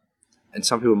child. And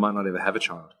some people might not ever have a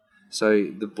child. So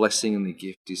the blessing and the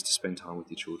gift is to spend time with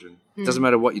your children. It doesn't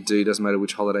matter what you do. It doesn't matter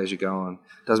which holidays you go on.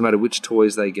 It doesn't matter which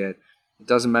toys they get. It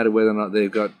doesn't matter whether or not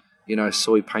they've got,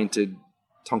 soy-painted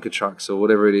Tonka trucks or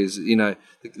whatever it is.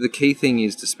 The key thing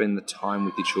is to spend the time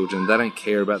with your children. They don't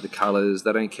care about the colours.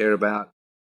 They don't care about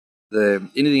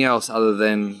anything else other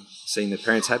than seeing their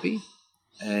parents happy.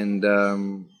 And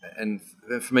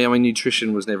for me,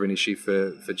 nutrition was never an issue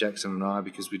for Jackson and I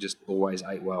because we just always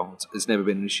ate well. It's never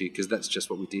been an issue because that's just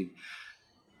what we did.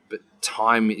 But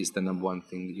time is the number one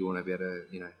thing that you want to be able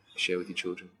to, share with your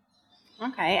children.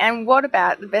 Okay, and what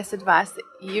about the best advice that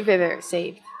you've ever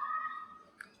received?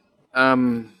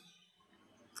 The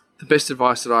best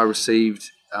advice that I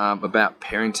received about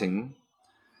parenting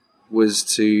was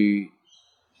to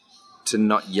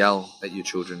not yell at your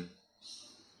children.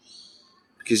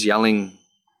 Because yelling,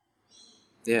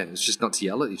 it's just not to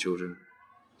yell at your children.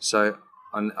 So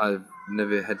I've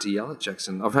never had to yell at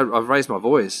Jackson. I've raised my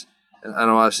voice and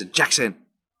I said, "Jackson."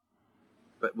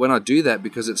 But when I do that,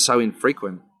 because it's so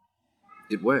infrequent,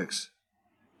 it works.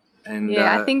 And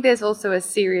I think there's also a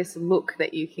serious look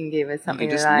that you can give as something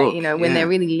that when they're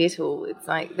really little, it's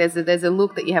like there's a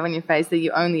look that you have on your face that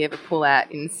you only ever pull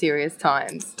out in serious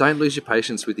times. Don't lose your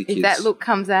patience with your kids. If that look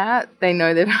comes out, they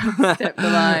know they've stepped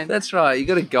the line. That's right. You've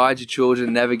got to guide your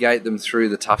children, navigate them through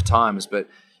the tough times, but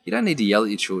you don't need to yell at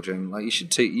your children. Like you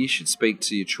should speak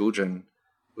to your children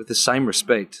with the same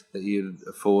respect that you'd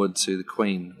afford to the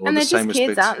Queen. Or and they're the same just kids,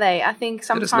 respect. aren't they? I think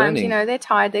sometimes, they're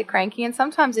tired, they're cranky, and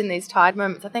sometimes in these tired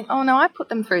moments I think, oh no, I put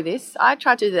them through this. I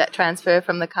tried to do that transfer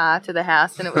from the car to the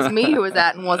house and it was me who was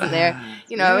out and wasn't there,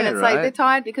 and it's like they're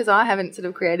tired because I haven't sort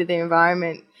of created the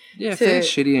environment. Yeah, if they're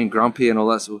shitty and grumpy and all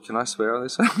that. Well, can I swear on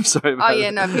this? I'm sorry about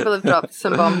no, people have dropped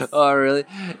some bombs. Oh, really?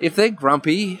 If they're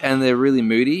grumpy and they're really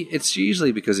moody, it's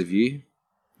usually because of you.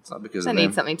 It's not because of them. They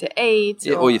need something to eat.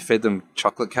 Yeah, or you fed them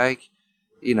chocolate cake.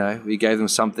 You gave them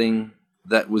something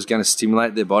that was going to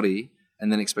stimulate their body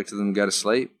and then expected them to go to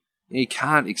sleep. You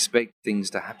can't expect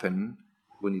things to happen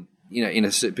when in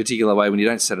a particular way when you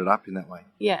don't set it up in that way.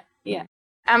 Yeah.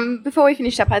 Before we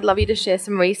finish up, I'd love you to share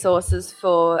some resources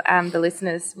for the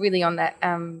listeners really on that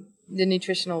the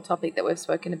nutritional topic that we've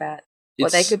spoken about.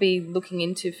 What they could be looking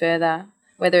into further,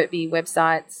 whether it be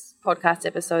websites, podcast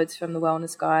episodes from the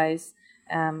Wellness Guys,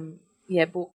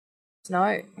 books.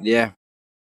 No. Yeah.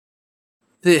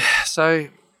 So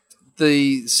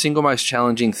the single most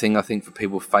challenging thing I think for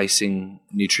people facing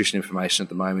nutrition information at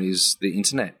the moment is the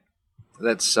internet.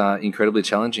 That's incredibly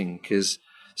challenging because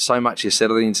so much is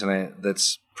said on the internet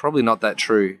that's probably not that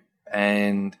true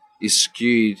and is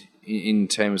skewed in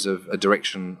terms of a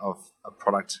direction of a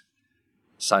product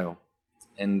sale.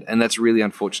 And that's really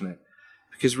unfortunate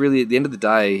because really at the end of the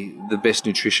day, the best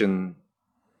nutrition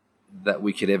that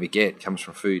we could ever get comes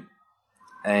from food.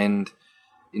 And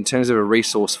in terms of a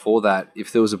resource for that,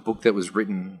 if there was a book that was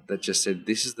written that just said,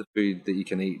 this is the food that you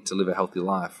can eat to live a healthy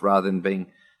life, rather than being,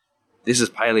 this is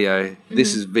paleo,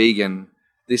 this is vegan,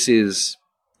 this is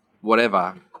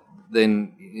whatever,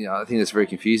 then I think that's very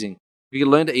confusing. If you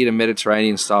could learn to eat a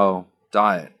Mediterranean-style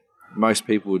diet, most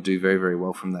people would do very, very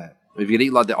well from that. If you could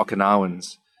eat like the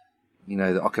Okinawans,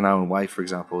 the Okinawan way, for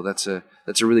example, that's a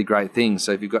really great thing.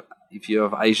 So if you're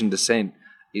of Asian descent,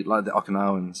 eat like the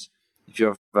Okinawans. If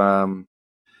you're of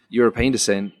European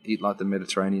descent, eat like the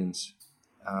Mediterraneans.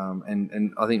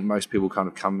 And I think most people kind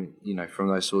of come, from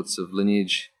those sorts of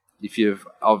lineage. If you're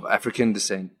of African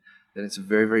descent, then it's a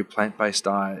very, very plant-based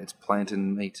diet. It's plant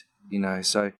and meat,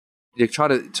 So you try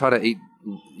to eat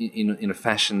in a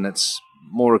fashion that's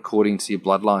more according to your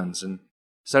bloodlines. And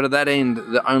so to that end,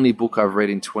 the only book I've read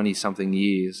in 20-something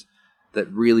years that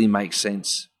really makes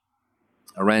sense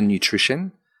around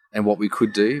nutrition and what we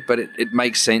could do, but it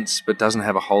makes sense but doesn't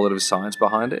have a whole lot of science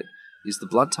behind it, is The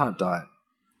Blood Type Diet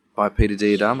by Peter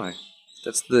D'Adamo.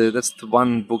 That's the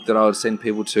one book that I would send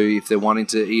people to if they're wanting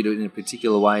to eat it in a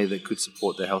particular way that could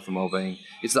support their health and well-being.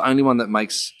 It's the only one that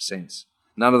makes sense.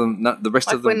 None of them, the rest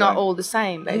Like of them we're not don't. all the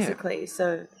same, basically.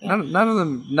 So yeah. None of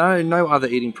them, no other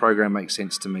eating program makes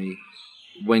sense to me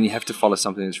when you have to follow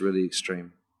something that's really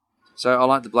extreme. So I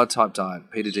like the blood type diet,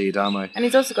 Peter D'Adamo. And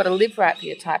he's also got to live right for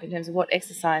your type in terms of what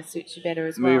exercise suits you better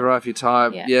as well. Move right for your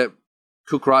type, Yeah.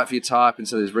 cook right for your type, and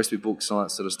so there's recipe books and all that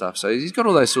sort of stuff. So he's got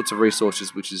all those sorts of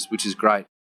resources, which is great.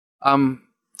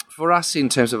 For us, in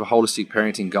terms of a holistic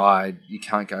parenting guide, you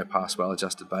can't go past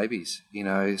Well-Adjusted Babies. You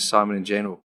know, Simon and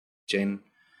Jen,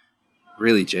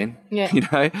 Yeah. you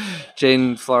know,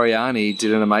 Jen Floriani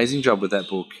did an amazing job with that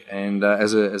book, and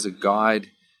as a guide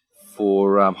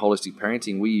for holistic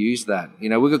parenting, we used that. You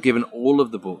know, we got given all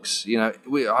of the books. You know,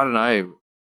 I don't know,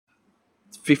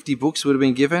 50 books would have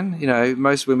been given. You know,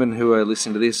 most women who are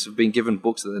listening to this have been given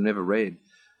books that they've never read.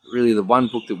 Really, the one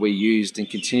book that we used and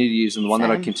continue to use, and the one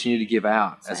that I continue to give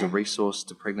out as a resource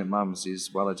to pregnant mums, is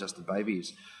Well-Adjusted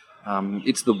Babies.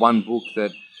 It's the one book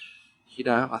that, you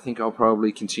know, I think I'll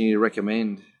probably continue to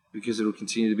recommend because it'll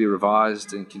continue to be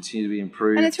revised and continue to be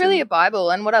improved. And it's really a Bible.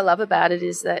 And what I love about it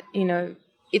is that, you know,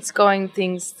 it's going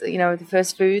things, you know, the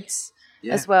first foods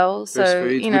as well. First So,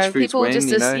 foods, you know, which foods people when, just,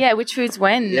 you know. which foods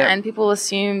when. Yeah. And people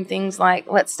assume things like,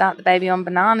 let's start the baby on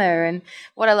banana. And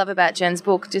what I love about Jen's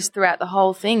book, just throughout the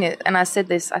whole thing, and I said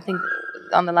this, I think,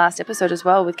 on the last episode as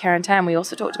well with Karen Tam, we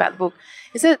also talked about the book,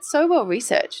 is that it's so well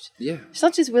researched. Yeah. She's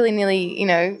not just willy-nilly, you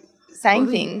know, saying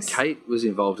things. Kate was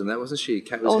involved in that, wasn't she?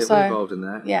 Kate was Also, heavily involved in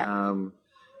that. yeah.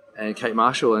 And Kate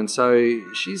Marshall. And so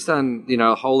she's done, you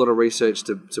know, a whole lot of research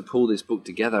to pull this book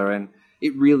together. And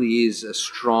it really is a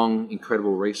strong,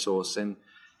 incredible resource. And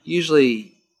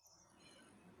usually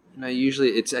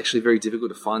it's actually very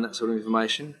difficult to find that sort of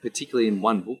information, particularly in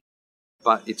one book.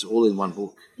 But it's all in one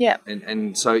book. Yeah.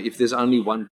 And so if there's only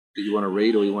one book that you want to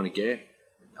read or you want to get,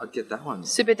 I'd get that one.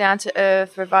 Super down to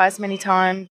earth, revised many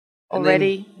times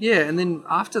already. And then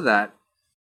after that,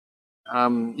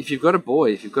 if you've got a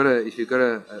boy, if you've got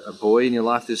a boy in your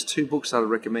life, there's two books I would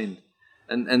recommend,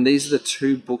 and these are the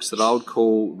two books that I would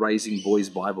call Raising Boys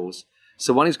Bibles.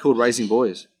 So one is called Raising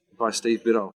Boys by Steve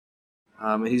Biddulph.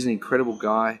 He's an incredible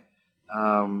guy,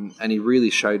 and he really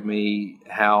showed me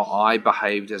how I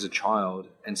behaved as a child,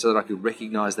 and so that I could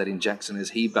recognise that in Jackson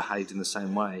as he behaved in the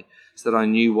same way, so that I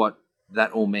knew what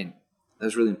that all meant. That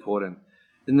was really important.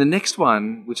 Then the next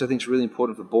one, which I think is really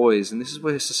important for boys, and this is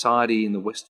where society in the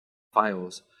West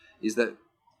fails, is that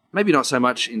maybe not so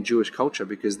much in Jewish culture,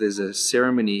 because there's a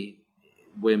ceremony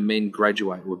where men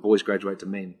graduate, where boys graduate to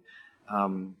men.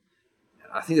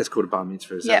 I think that's called a bar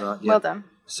mitzvah. Is that right? Well done.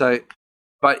 So,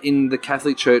 but in the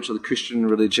Catholic Church or the Christian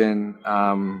religion,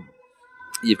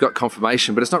 you've got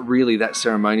confirmation, but it's not really that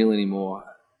ceremonial anymore.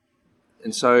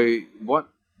 And so what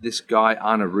this guy,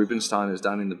 Arna Rubinstein, has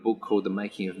done in the book called The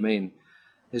Making of Men,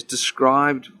 has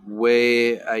described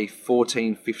where a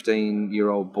 14,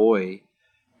 15-year-old boy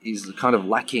is kind of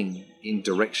lacking in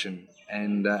direction.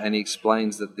 And he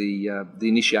explains that the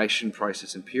initiation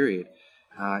process and period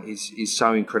is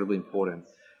so incredibly important.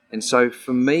 And so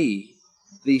for me,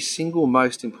 the single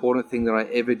most important thing that I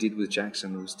ever did with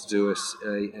Jackson was to do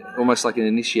almost like an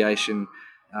initiation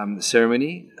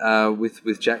ceremony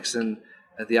with Jackson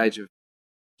at the age of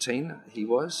 14, he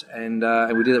was. And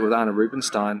we did it with Arna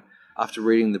Rubinstein after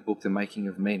reading the book The Making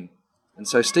of Men. And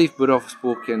so Steve Biddulph's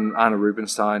book and Arna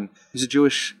Rubinstein, who's a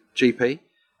Jewish GP,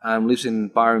 lives in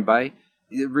Byron Bay.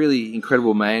 A really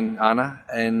incredible man, Arna,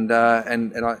 and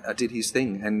I did his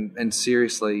thing. And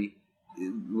seriously,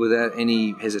 without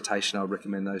any hesitation, I would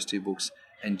recommend those two books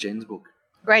and Jen's book.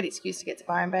 Great excuse to get to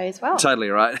Byron Bay as well. Totally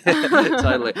right.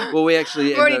 Totally. Well, we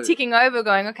actually... We're already ticking over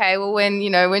going, okay, well,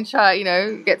 when Char,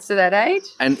 gets to that age.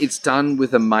 And it's done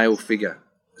with a male figure.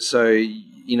 So,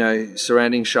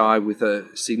 surrounding Shai with a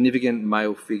significant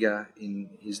male figure in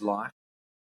his life,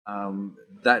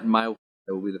 that male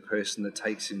figure will be the person that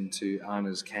takes him to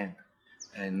Anna's camp.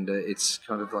 And it's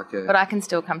kind of like a... But I can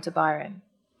still come to Byron.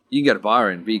 You can go to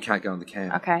Byron, but you can't go on the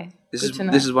camp. Okay. This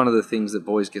is one of the things that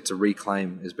boys get to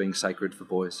reclaim as being sacred for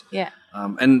boys. Yeah.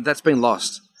 And that's been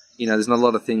lost. There's not a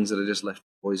lot of things that are just left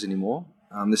for boys anymore.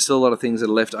 There's still a lot of things that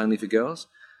are left only for girls.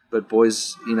 But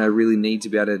boys, really need to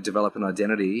be able to develop an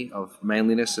identity of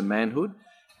manliness and manhood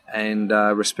and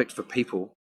respect for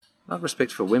people. Not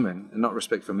respect for women and not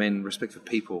respect for men, respect for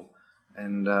people.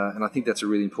 And I think that's a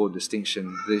really important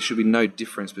distinction. There should be no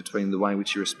difference between the way in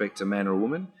which you respect a man or a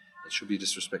woman. It should be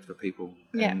just respect for people.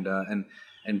 Yeah.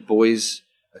 And boys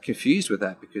are confused with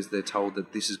that because they're told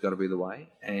that this has got to be the way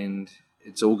and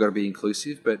it's all got to be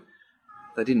inclusive, but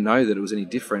they didn't know that it was any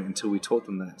different until we taught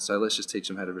them that. So let's just teach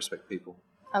them how to respect people.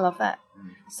 I love that.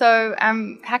 So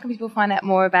how can people find out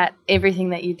more about everything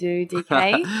that you do,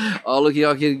 DK? Oh, look,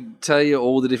 I can tell you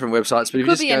all the different websites. But if you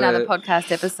Could just be another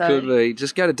podcast episode. Could be.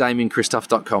 Just go to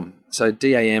DamianChristoff.com. So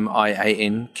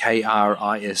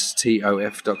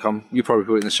DamianChristoff.com. You probably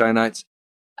put it in the show notes.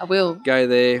 I will. Go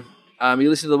there. You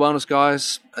listen to the Wellness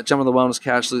Guys, jump on the Wellness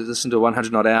Couch, listen to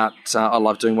 100 Not Out. I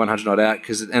love doing 100 Not Out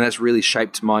and it's really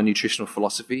shaped my nutritional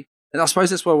philosophy. And I suppose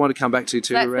that's what I want to come back to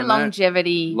too. So that's around the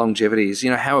longevity. That. Longevity is,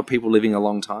 how are people living a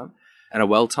long time and a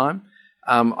well time?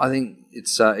 I think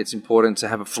it's important to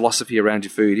have a philosophy around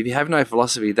your food. If you have no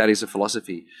philosophy, that is a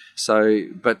philosophy. So,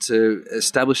 but to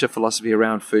establish a philosophy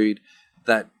around food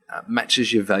that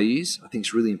matches your values, I think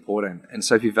is really important. And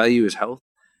so if your value is health,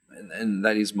 and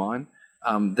that is mine,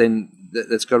 then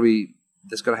that's got to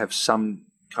have some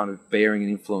kind of bearing and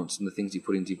influence in the things you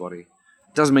put into your body.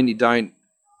 It doesn't mean you don't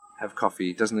have coffee.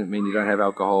 It doesn't mean you don't have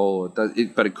alcohol. But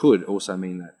it could also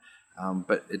mean that.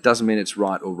 But it doesn't mean it's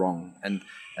right or wrong. And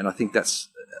I think that's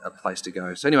a place to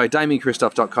go. So anyway,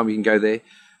 DamianChristoff.com, you can go there.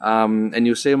 And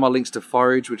you'll see all my links to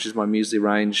Forage, which is my muesli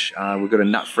range. We've got a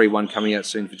nut-free one coming out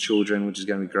soon for children, which is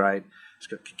going to be great. It's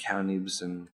got cacao nibs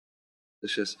and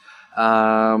delicious.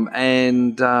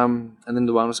 And then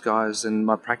the Wellness Guys and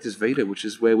my Practice Vita, which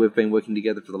is where we've been working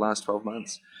together for the last 12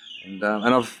 months. And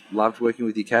I've loved working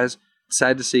with you, Kaz.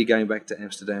 Sad to see you going back to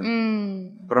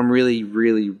Amsterdam. But I'm really,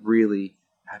 really, really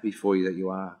happy for you that you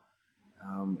are.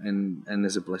 And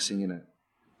there's a blessing in it.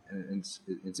 And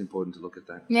it's important to look at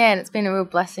that. Yeah, and it's been a real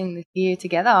blessing this year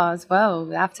together as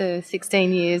well. After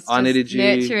 16 years, I needed you,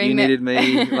 you needed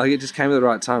me. Like, it just came at the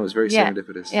right time. It was very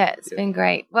serendipitous. Yeah, it's been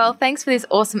great. Well, thanks for this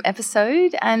awesome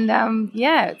episode. And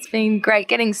it's been great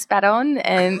getting spat on.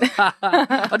 And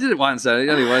I did it once, though.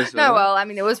 Only once. No, well, I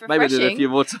mean, it was refreshing. Maybe I did it a few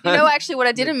more times. Actually, what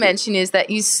I didn't mention is that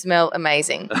you smell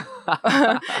amazing.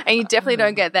 And you definitely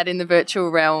don't get that in the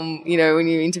virtual realm, when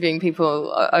you're interviewing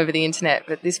people over the internet.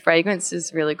 But this fragrance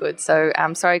is really good. So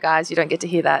I'm sorry, guys, you don't get to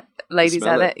hear that. Ladies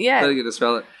out there. Yeah. Don't get to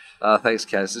smell it. Thanks,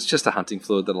 Kaz. It's just a hunting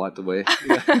fluid that I like to wear.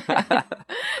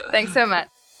 Thanks so much.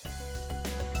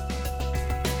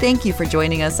 Thank you for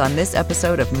joining us on this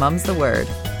episode of Mum's the Word.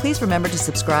 Please remember to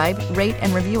subscribe, rate,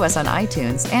 and review us on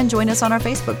iTunes and join us on our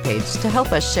Facebook page to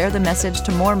help us share the message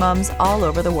to more mums all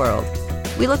over the world.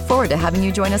 We look forward to having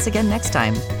you join us again next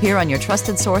time, here on your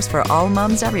trusted source for all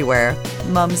mums everywhere,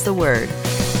 Mum's the Word.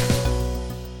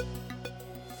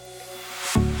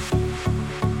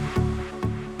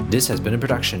 This has been a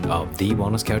production of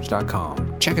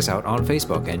TheWellnessCouch.com. Check us out on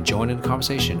Facebook and join in the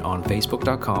conversation on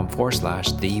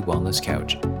Facebook.com/The Wellness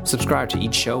Couch. Subscribe to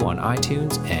each show on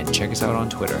iTunes and check us out on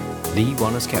Twitter. The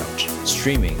Wellness Couch,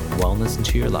 streaming wellness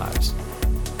into your lives.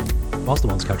 Whilst the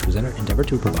Wellness Couch presenter endeavor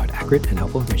to provide accurate and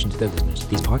helpful information to their listeners,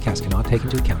 these podcasts cannot take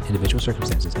into account individual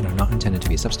circumstances and are not intended to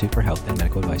be a substitute for health and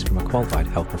medical advice from a qualified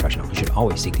health professional. You should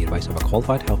always seek the advice of a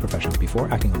qualified health professional before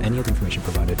acting on any of the information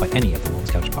provided by any of the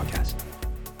Wellness Couch podcasts.